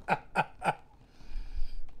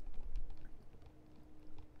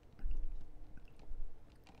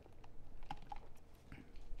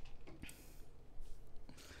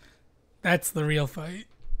 That's the real fight.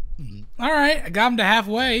 Alright, I got him to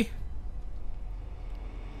halfway.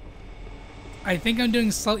 I think I'm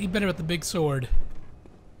doing slightly better with the big sword.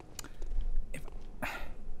 If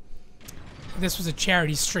this was a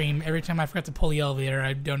charity stream, every time I forgot to pull the elevator,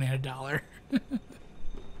 I'd donate $1.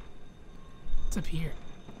 What's up here?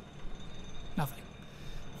 Nothing.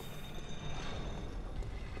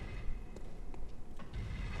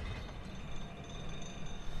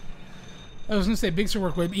 I was gonna say big sword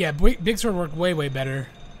worked way, yeah, big sword worked way better.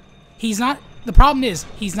 He's not. The problem is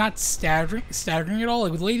he's not staggering at all.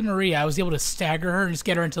 Like with Lady Maria, I was able to stagger her and just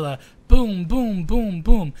get her into the boom, boom, boom,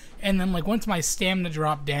 boom, and then like once my stamina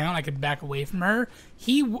dropped down, I could back away from her.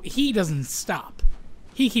 He doesn't stop.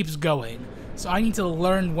 He keeps going. So I need to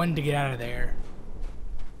learn when to get out of there.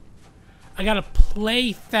 I gotta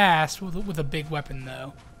play fast with a big weapon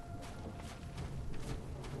though.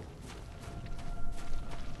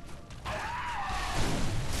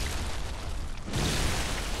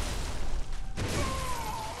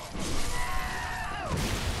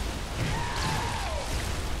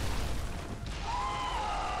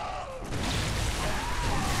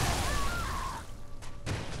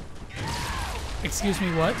 Excuse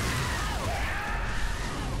me, what?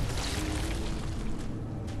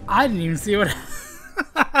 I didn't even see what...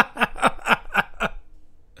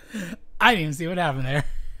 I didn't even see what happened there.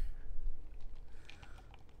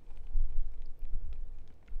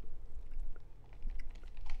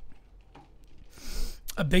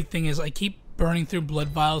 A big thing is I keep burning through blood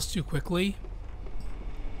vials too quickly.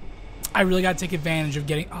 I really gotta take advantage of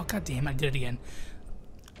getting... Oh, god damn, I did it again.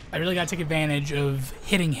 I really gotta take advantage of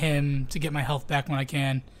hitting him to get my health back when I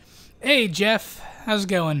can. Hey, Jeff. How's it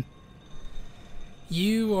going?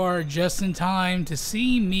 You are just in time to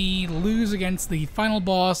see me lose against the final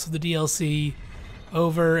boss of the DLC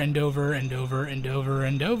over and over and over and over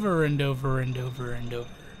and over and over and over and over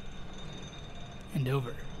and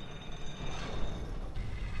over.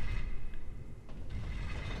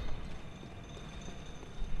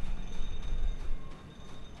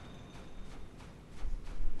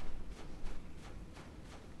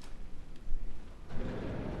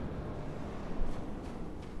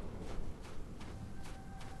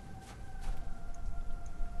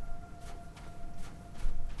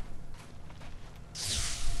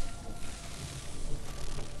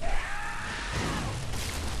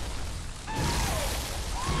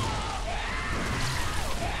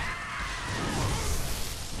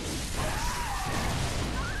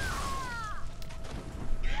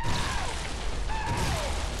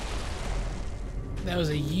 That was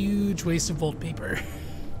a huge waste of vault paper.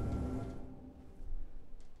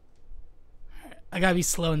 I gotta be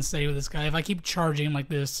slow and steady with this guy. If I keep charging him like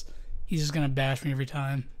this, he's just gonna bash me every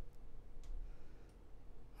time.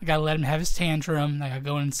 I gotta let him have his tantrum. I gotta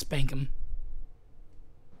go in and spank him.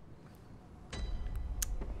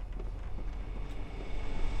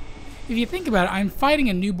 If you think about it, I'm fighting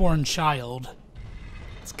a newborn child.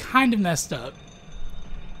 It's kind of messed up.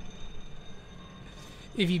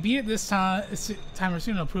 If you beat it this time or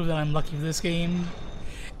soon, it'll prove that I'm lucky for this game.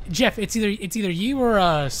 Jeff, it's either you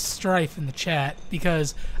or Strife in the chat,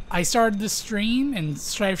 because I started the stream and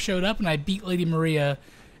Strife showed up and I beat Lady Maria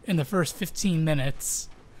in the first 15 minutes.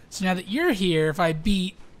 So now that you're here, if I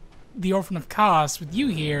beat the Orphan of Chaos with you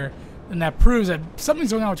here, then that proves that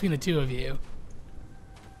something's going on between the two of you.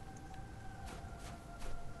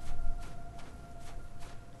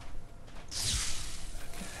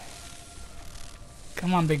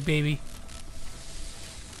 Come on, big baby.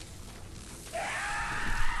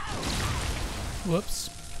 Whoops.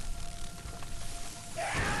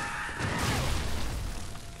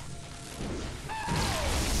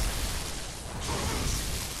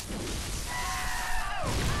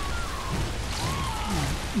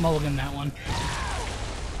 Mulligan that one.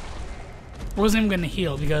 I wasn't even going to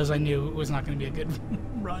heal because I knew it was not going to be a good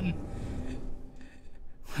run.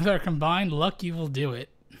 With our combined luck, you will do it.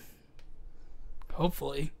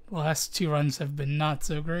 Hopefully. The last two runs have been not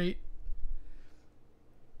so great.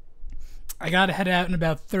 I gotta head out in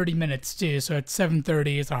about 30 minutes too, so at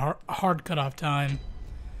 7:30 is a hard cutoff time.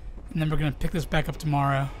 And then we're gonna pick this back up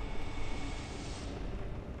tomorrow.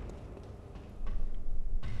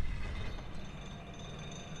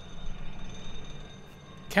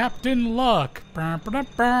 Captain Luck.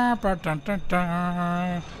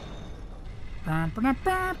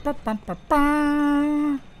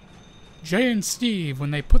 Jay and Steve,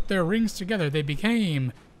 when they put their rings together, they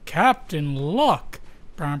became Captain Luck.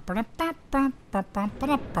 With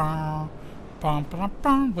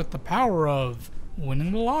the power of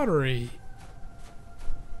winning the lottery.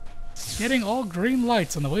 Getting all green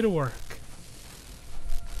lights on the way to work.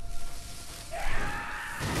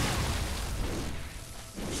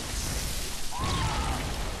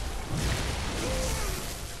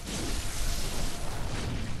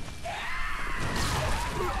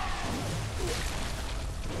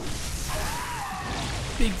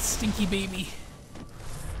 Big stinky baby.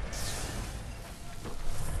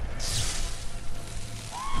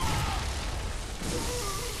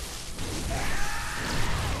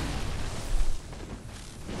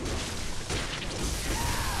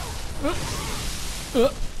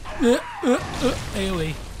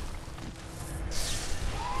 AoE.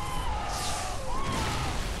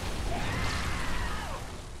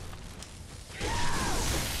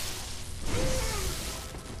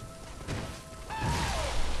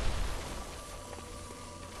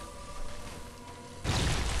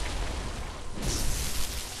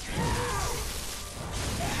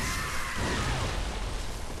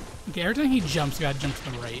 Okay, every time he jumps, you gotta jump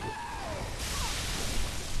to the right.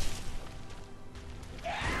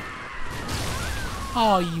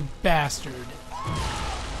 Oh, you bastard.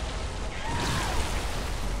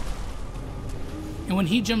 And when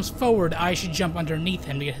he jumps forward, I should jump underneath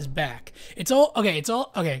him to get his back. It's all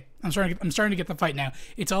okay. I'm starting to get the fight now.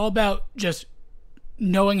 It's all about just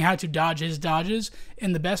knowing how to dodge his dodges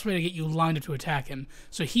and the best way to get you lined up to attack him.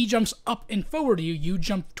 So he jumps up and forward to you, you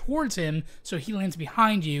jump towards him, so he lands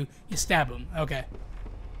behind you, you stab him. Okay.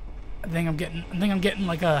 I think I'm getting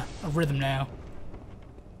like a rhythm now.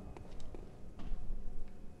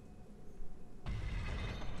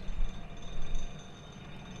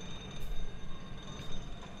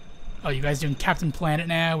 Oh, you guys doing Captain Planet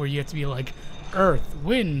now, where you have to be like Earth,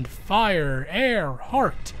 Wind, Fire, Air,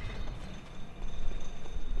 Heart.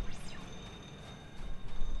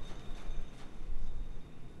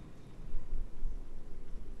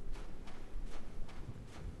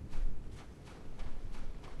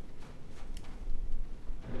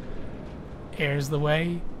 Air's the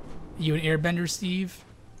way. You an airbender, Steve?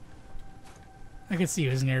 I could see you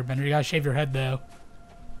as an airbender. You gotta shave your head, though.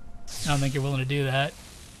 I don't think you're willing to do that.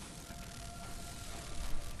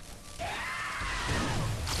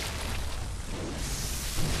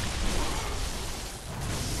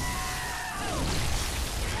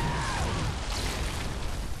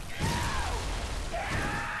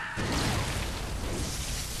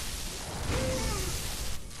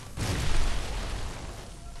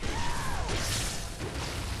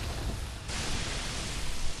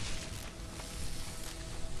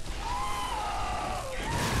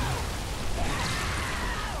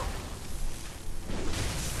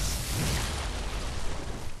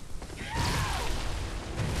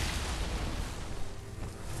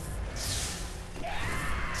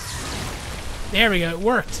 There we go, it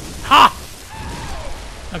worked. Ha!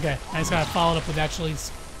 Okay, I just gotta follow it up with actually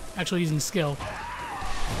using skill.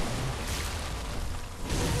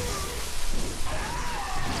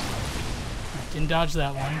 Didn't dodge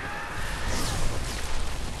that one.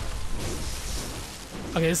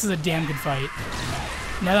 Okay, this is a damn good fight.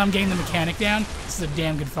 Now that I'm getting the mechanic down, this is a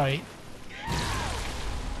damn good fight.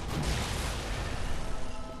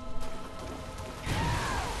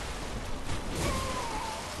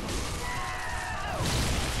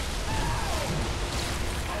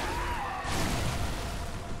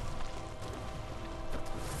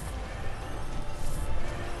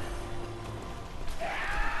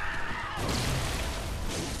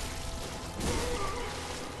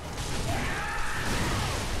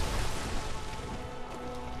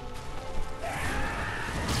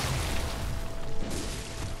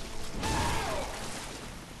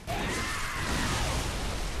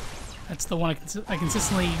 That's the one I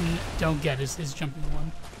consistently don't get, is his jumping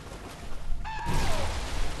one.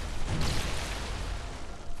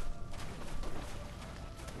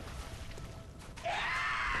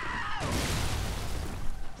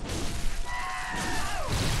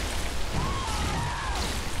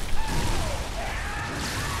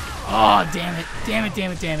 Oh, damn it. Damn it,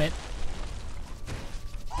 damn it, damn it.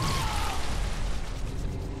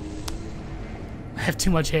 I have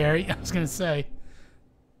too much hair, I was gonna say.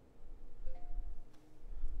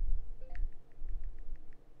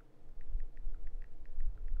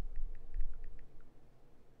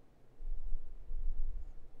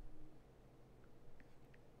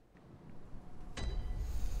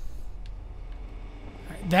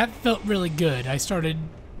 That felt really good. I started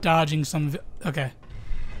dodging some of it. Okay.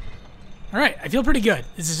 Alright, I feel pretty good.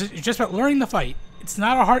 This is just about learning the fight. It's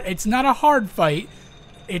not a hard fight.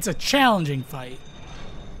 It's a challenging fight.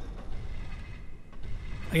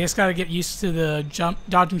 I just gotta get used to the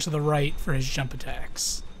dodging to the right for his jump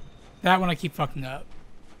attacks. That one I keep fucking up.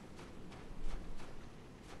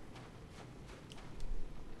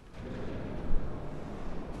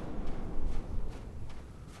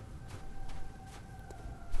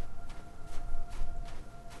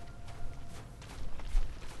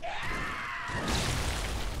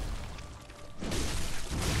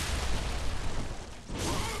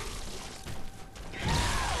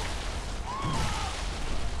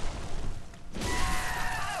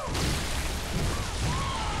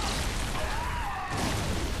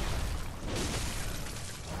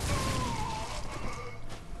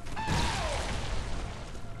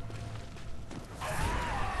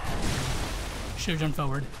 Should have jumped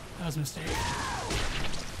forward. That was a mistake.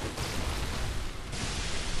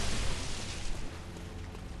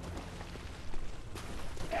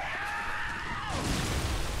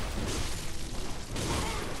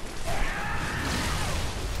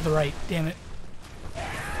 To the right, damn it.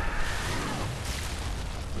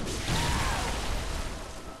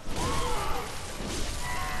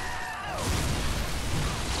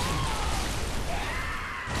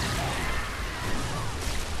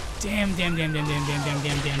 Damn.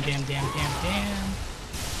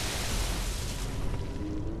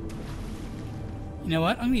 You know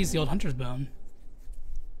what? I'm gonna use the old hunter's bone.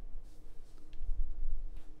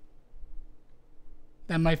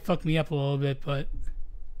 That might fuck me up a little bit, but...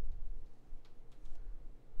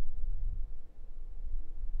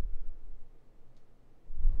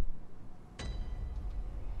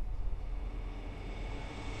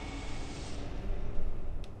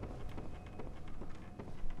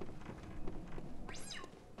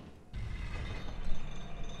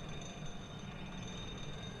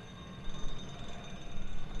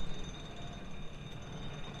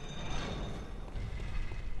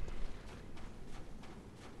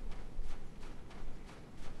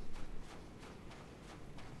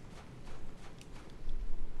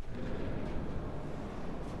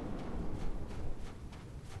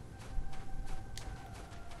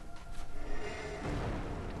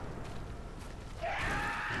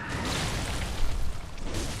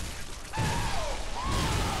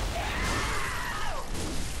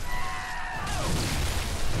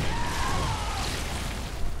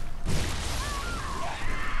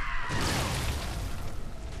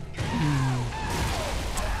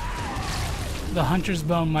 The hunter's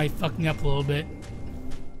bone might fuck me up a little bit.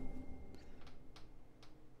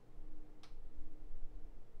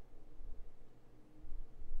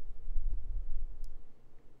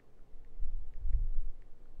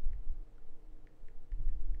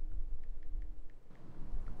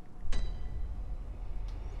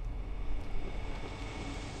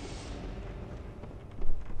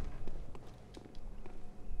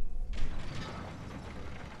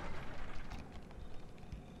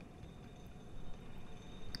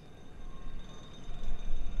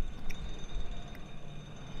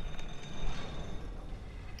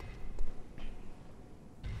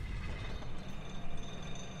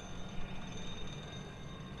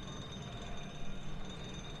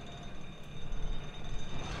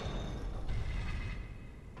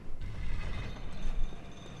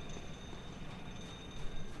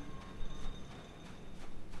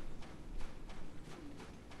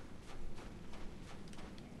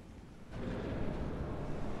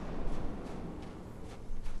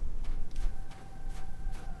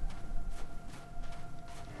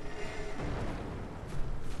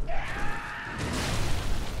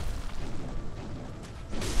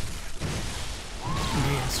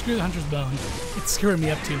 Screw the hunter's bone. It's screwing me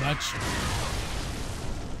up too much.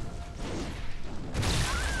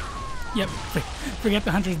 Yep, forget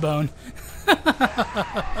the hunter's bone.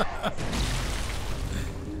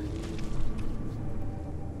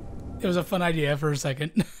 It was a fun idea for a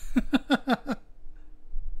second.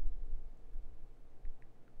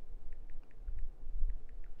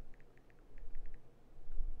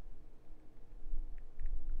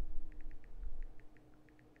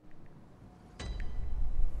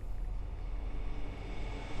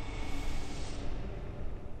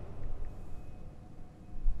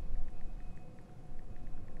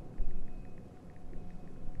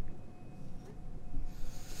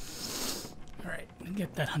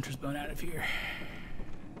 Get that hunter's bone out of here.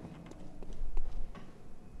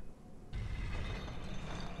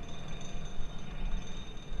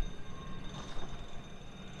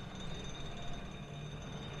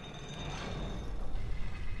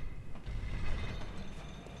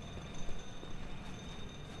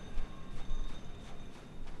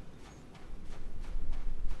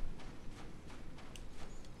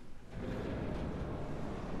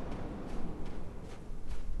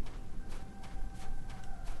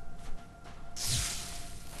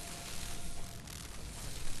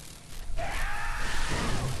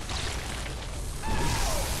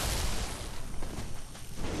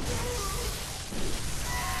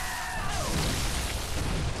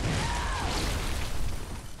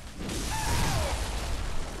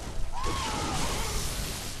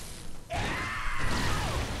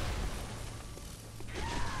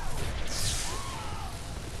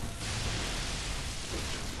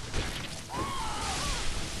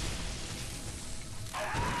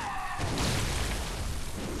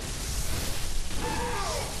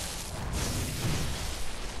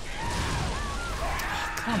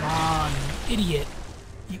 idiot.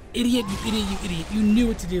 You idiot, you idiot, you idiot. You knew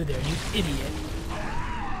what to do there, you idiot.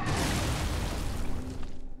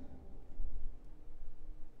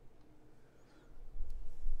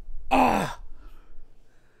 Ah!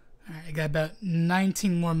 Alright, I got about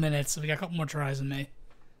 19 more minutes, so we got a couple more tries in me.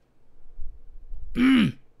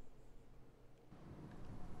 You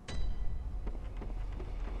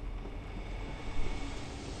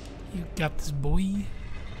got this, boy.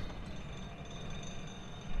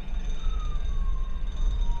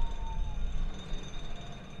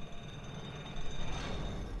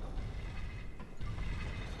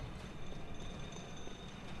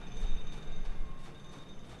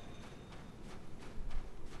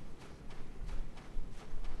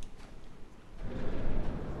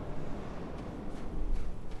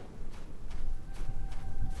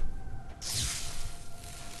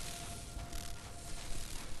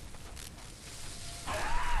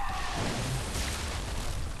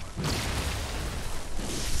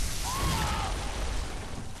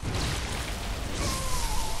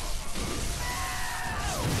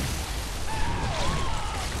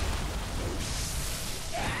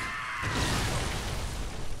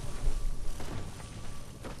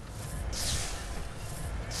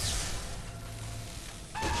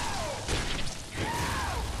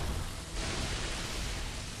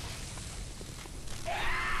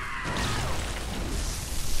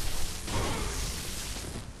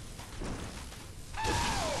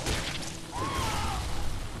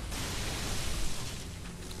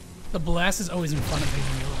 The blast is always in front of me,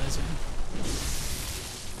 I'm realizing.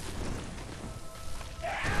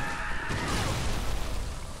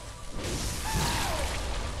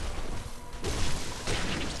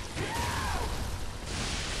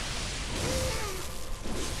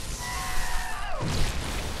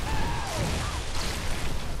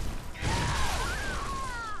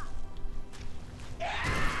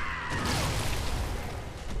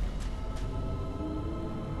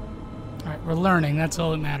 Alright, we're learning, that's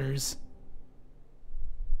all that matters.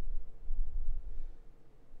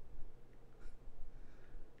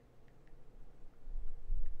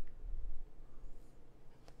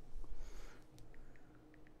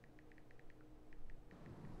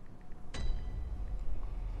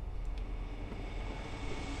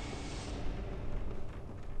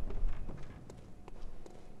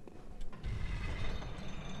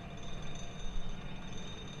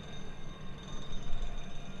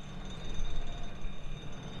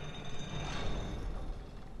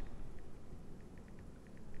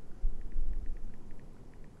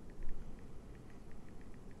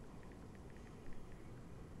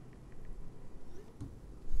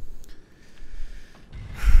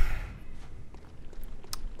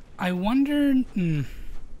 I wonder... Do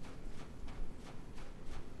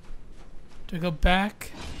I go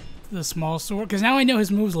back to the small sword? Because now I know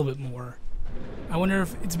his moves a little bit more. I wonder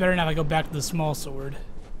if it's better now if I go back to the small sword.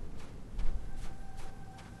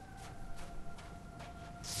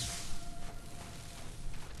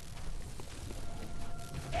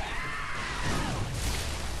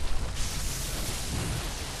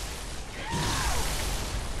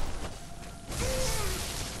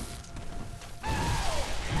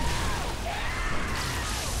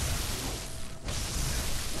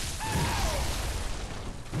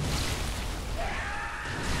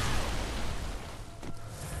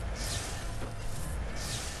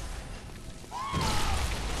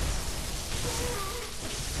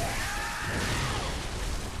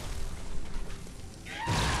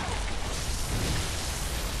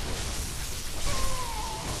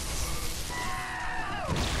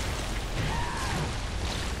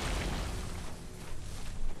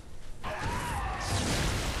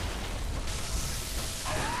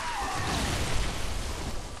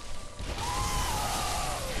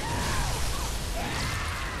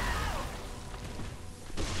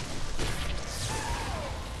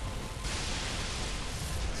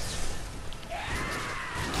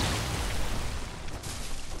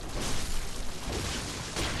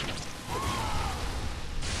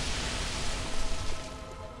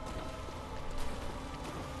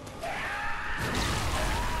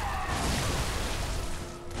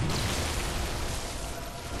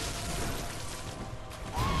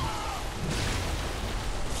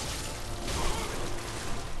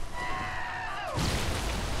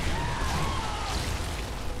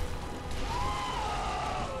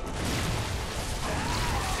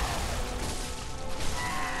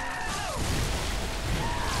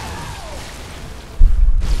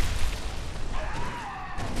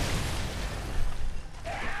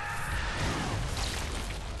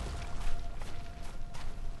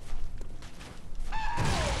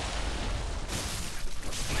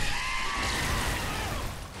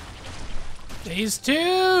 Phase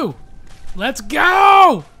 2! Let's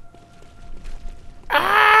go!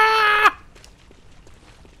 Ah!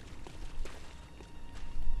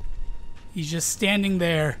 He's just standing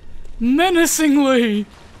there, menacingly.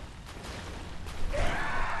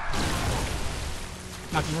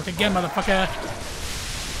 Not gonna work again, motherfucker.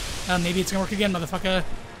 Maybe it's gonna work again, motherfucker.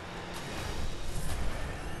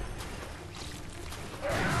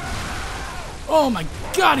 Oh my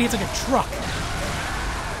god, he hits like a truck.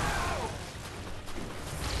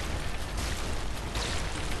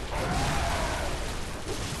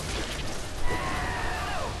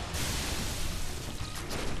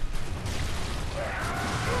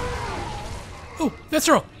 Oh,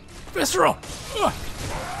 visceral! Visceral! Ugh.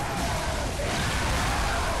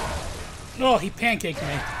 Oh, he pancaked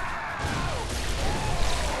me.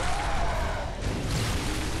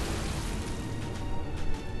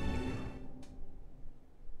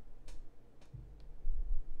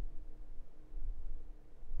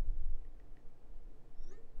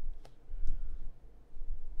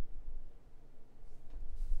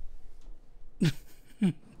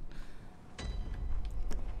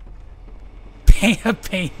 A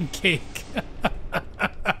pancake.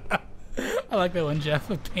 I like that one, Jeff.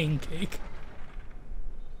 A pancake.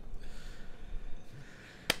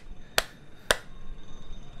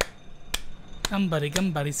 Gumbuddy,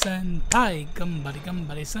 gumbuddy, senpai. Gumbuddy,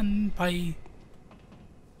 gumbuddy, senpai.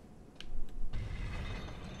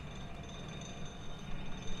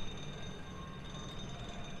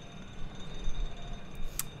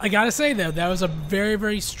 I gotta say, though, that was a very,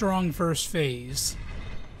 very strong first phase.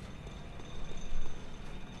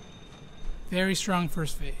 Very strong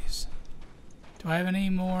first phase. Do I have any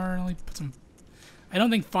more? Let me put some... I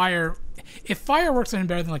don't think fire... If fire works on him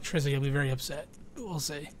better than electricity, I'll be very upset. But we'll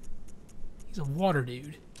see. He's a water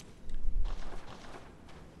dude.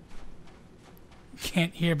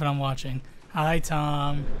 Can't hear, but I'm watching. Hi,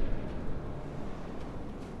 Tom.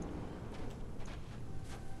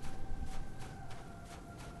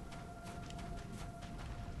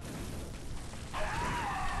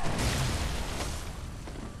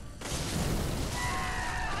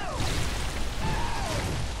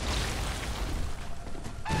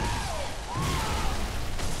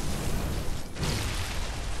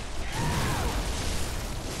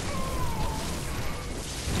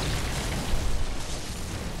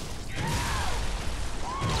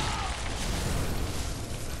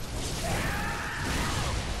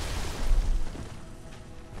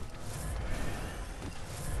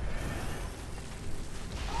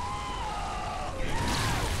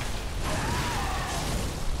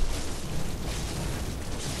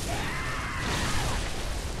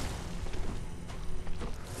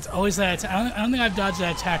 Always that attack. I don't think I've dodged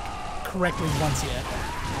that attack correctly once yet.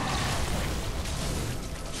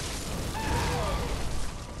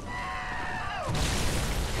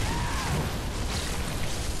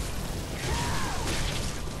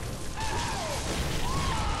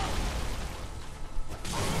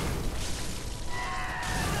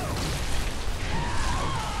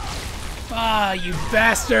 Ah, you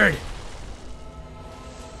bastard!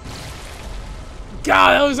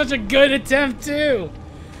 God, that was such a good attempt, too!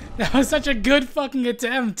 That was such a good fucking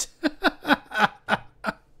attempt.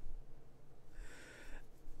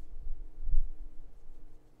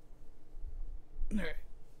 Alright.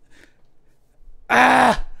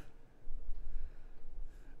 Ah!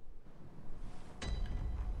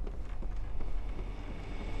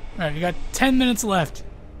 Alright, we got 10 minutes left.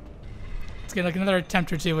 Let's get like another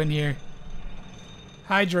attempt or two in here.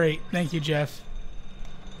 Hydrate. Thank you, Jeff.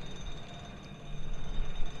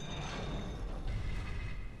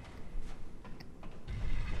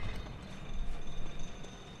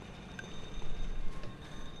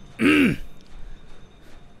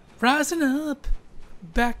 Rising up,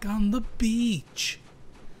 back on the beach.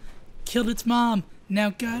 Killed its mom,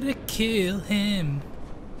 now gotta kill him.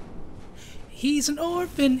 He's an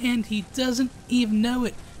orphan and he doesn't even know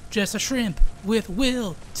it. Just a shrimp with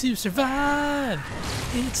will to survive.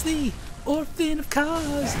 It's the orphan of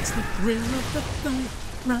cause, it's the thrill of the fight.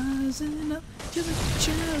 Rising up to the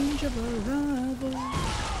challenge of a rival.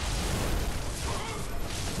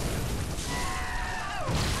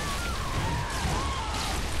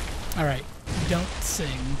 Alright, don't sing.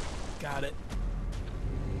 Got it.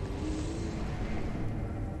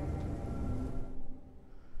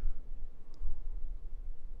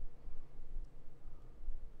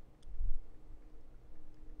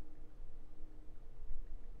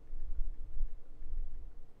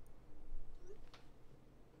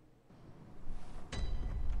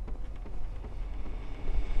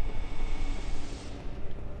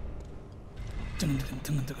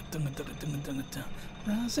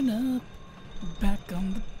 Rising up, Back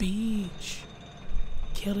on the beach.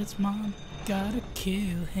 Killed its mom. Gotta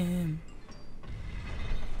kill him.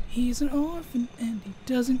 He's an orphan and he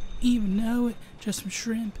doesn't even know it. Just some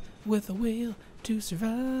shrimp with a will to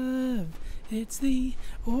survive. It's the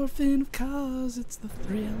orphan of cause. It's the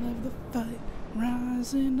thrill of the fight.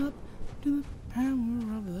 Rising up to the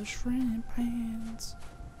power of the shrimp hands.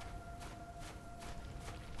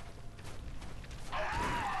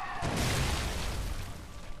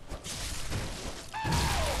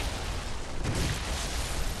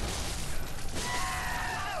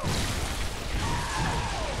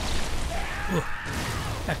 Ugh,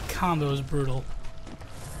 that combo is brutal.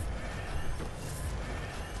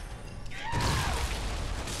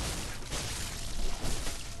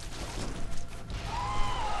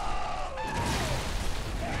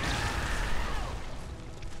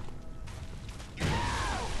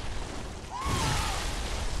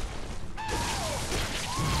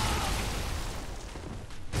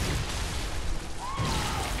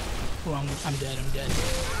 Oh, I'm dead, I'm dead.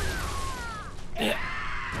 Yeah.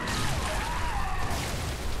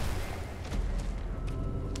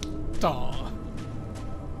 Aw.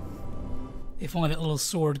 If only that little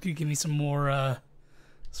sword could give me some more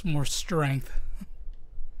strength.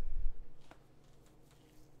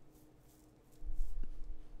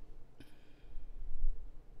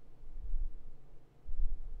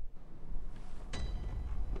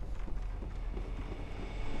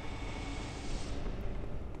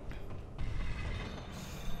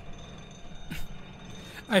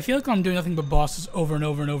 I feel like I'm doing nothing but bosses over and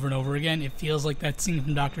over and over and over again. It feels like that scene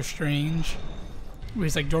from Doctor Strange, where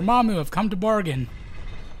he's like, Dormammu, I've come to bargain.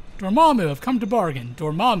 Dormammu, I've come to bargain.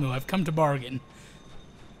 Dormammu, I've come to bargain.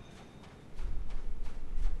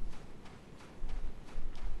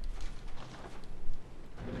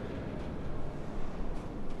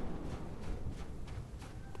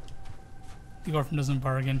 The orphan doesn't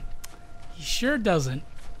bargain. He sure doesn't.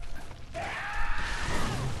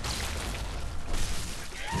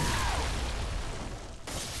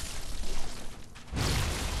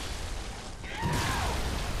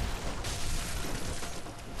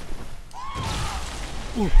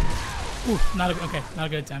 Ooh, ooh, not a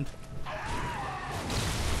good attempt.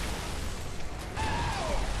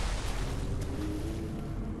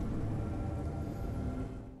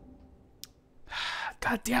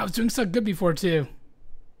 God damn, I was doing so good before too.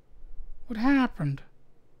 What happened?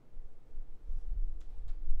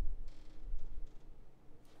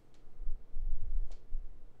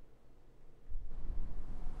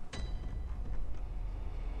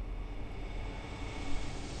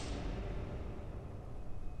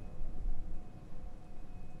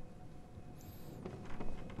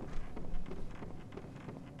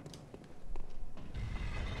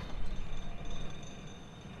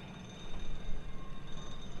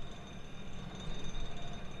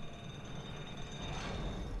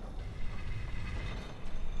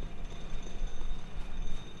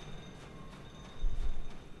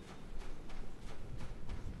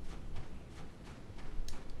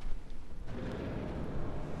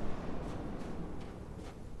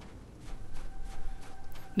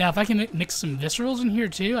 Now, if I can mix some viscerals in here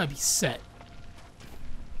too, I'd be set.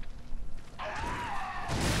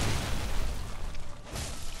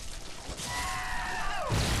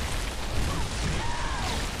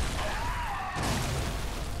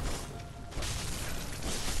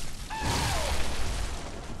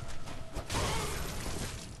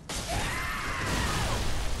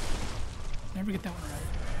 Never get that one right.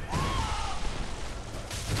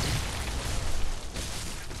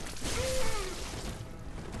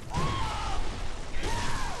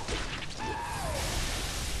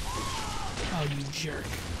 Oh, you jerk.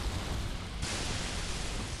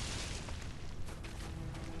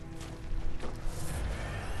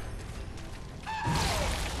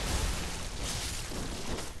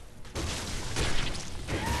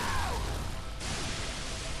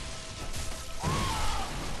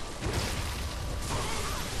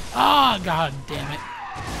 Ah, oh, god damn it.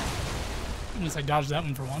 At least I dodged that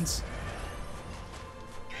one for once.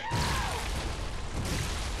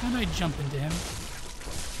 How did I jump into him?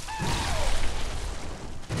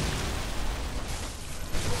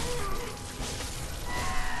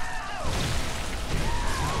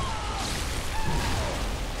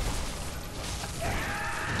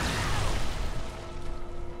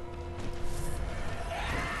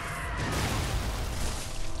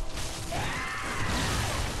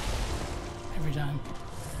 Every time.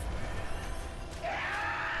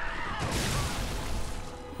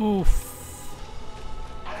 Oof.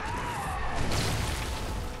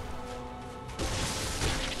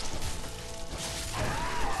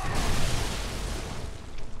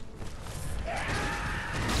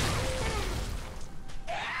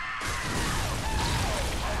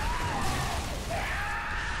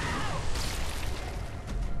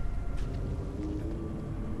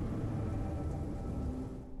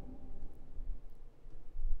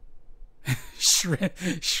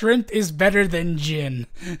 Shrimp is better than gin.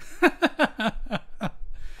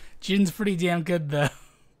 Gin's pretty damn good, though.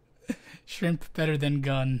 Shrimp better than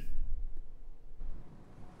gun.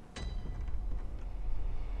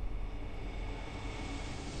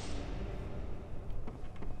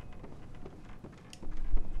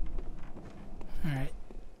 Alright.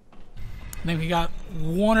 I think we got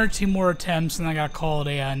one or two more attempts, and I gotta call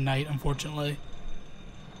it a night, unfortunately.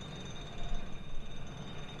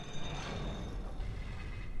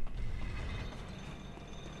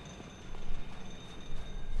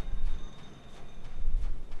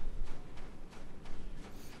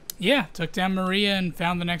 Yeah, took down Maria and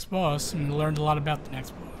found the next boss, and learned a lot about the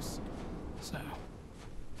next boss. So.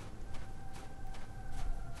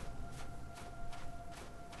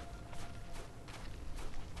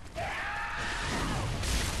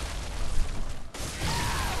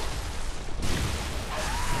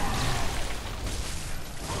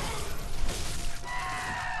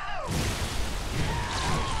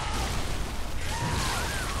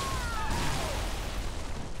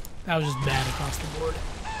 That was just bad across the board.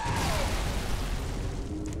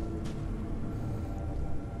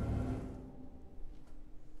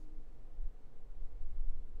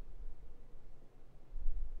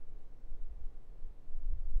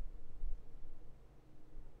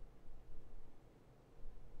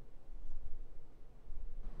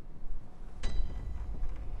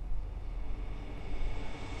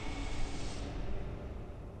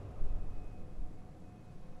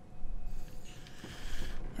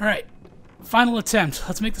 Alright, final attempt.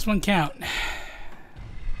 Let's make this one count.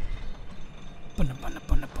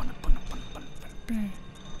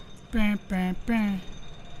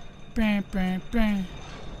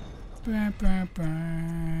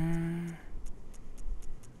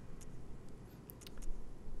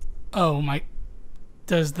 Oh my...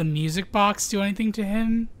 Does the music box do anything to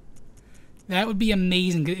him? That would be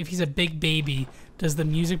amazing. If he's a big baby, does the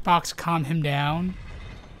music box calm him down?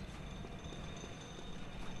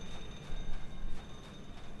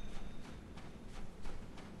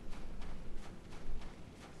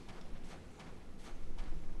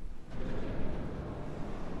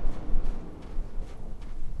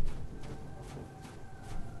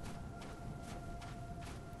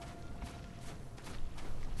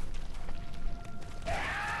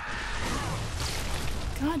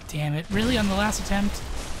 God damn it. Really? On the last attempt?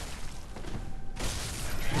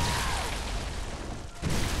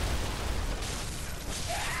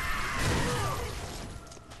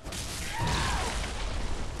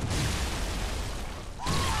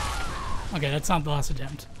 Okay, that's not the last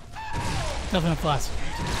attempt. Definitely not the last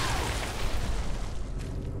attempt.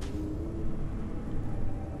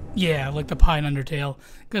 Yeah, like the Pine Undertale.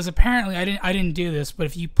 Because apparently, I didn't do this, but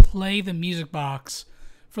if you play the music box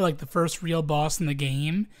for like the first real boss in the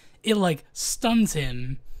game, it like stuns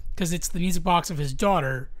him because it's the music box of his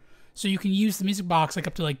daughter. So you can use the music box like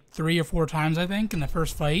up to like 3 or 4 times, I think, in the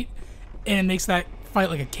first fight, and it makes that fight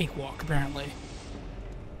like a cakewalk, apparently.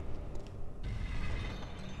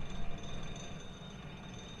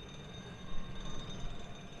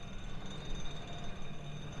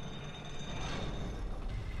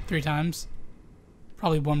 Three times?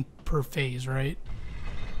 Probably one per phase, right?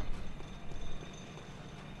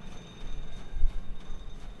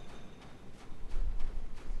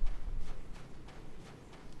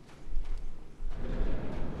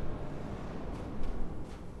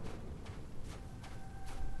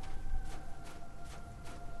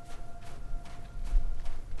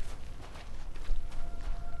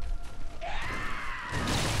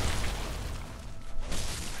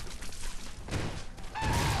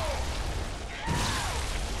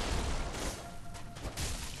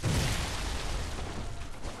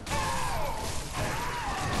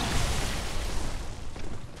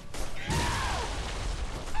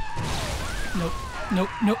 Nope. Nope,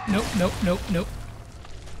 nope, nope, nope, nope, nope.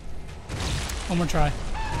 One more try.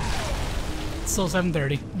 It's still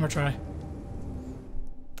 7:30. One more try.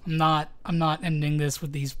 I'm not ending this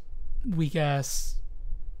with these weak ass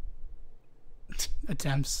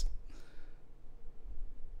attempts.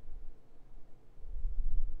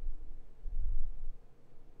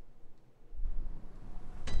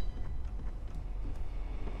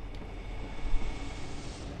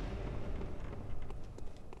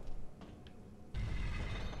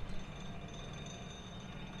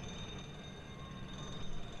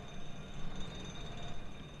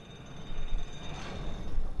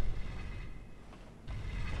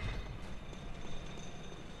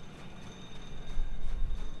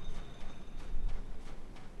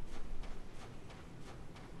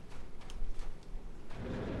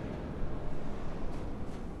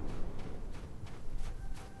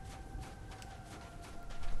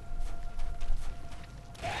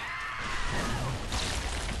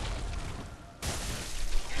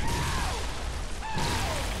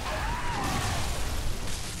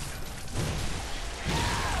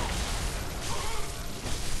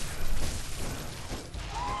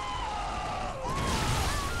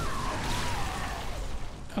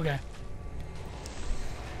 Okay.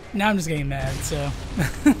 Now I'm just getting mad, so...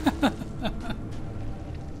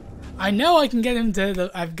 I know I can get him to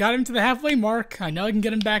the... I've got him to the halfway mark. I know I can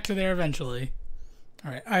get him back to there eventually.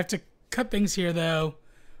 Alright, I have to cut things here, though.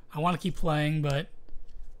 I want to keep playing, but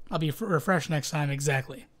I'll be refreshed next time.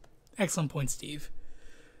 Exactly. Excellent point, Steve.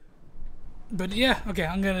 But yeah, okay,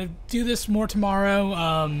 I'm going to do this more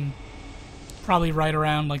tomorrow. Probably right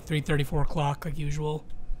around like 3:30, 4 o'clock, like usual.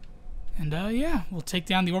 And yeah, we'll take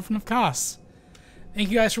down the Orphan of Kos. Thank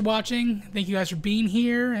you guys for watching. Thank you guys for being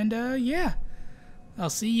here. And yeah, I'll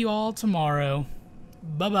see you all tomorrow.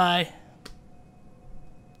 Bye-bye.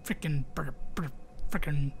 Frickin'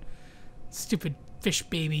 stupid fish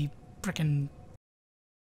baby. Frickin'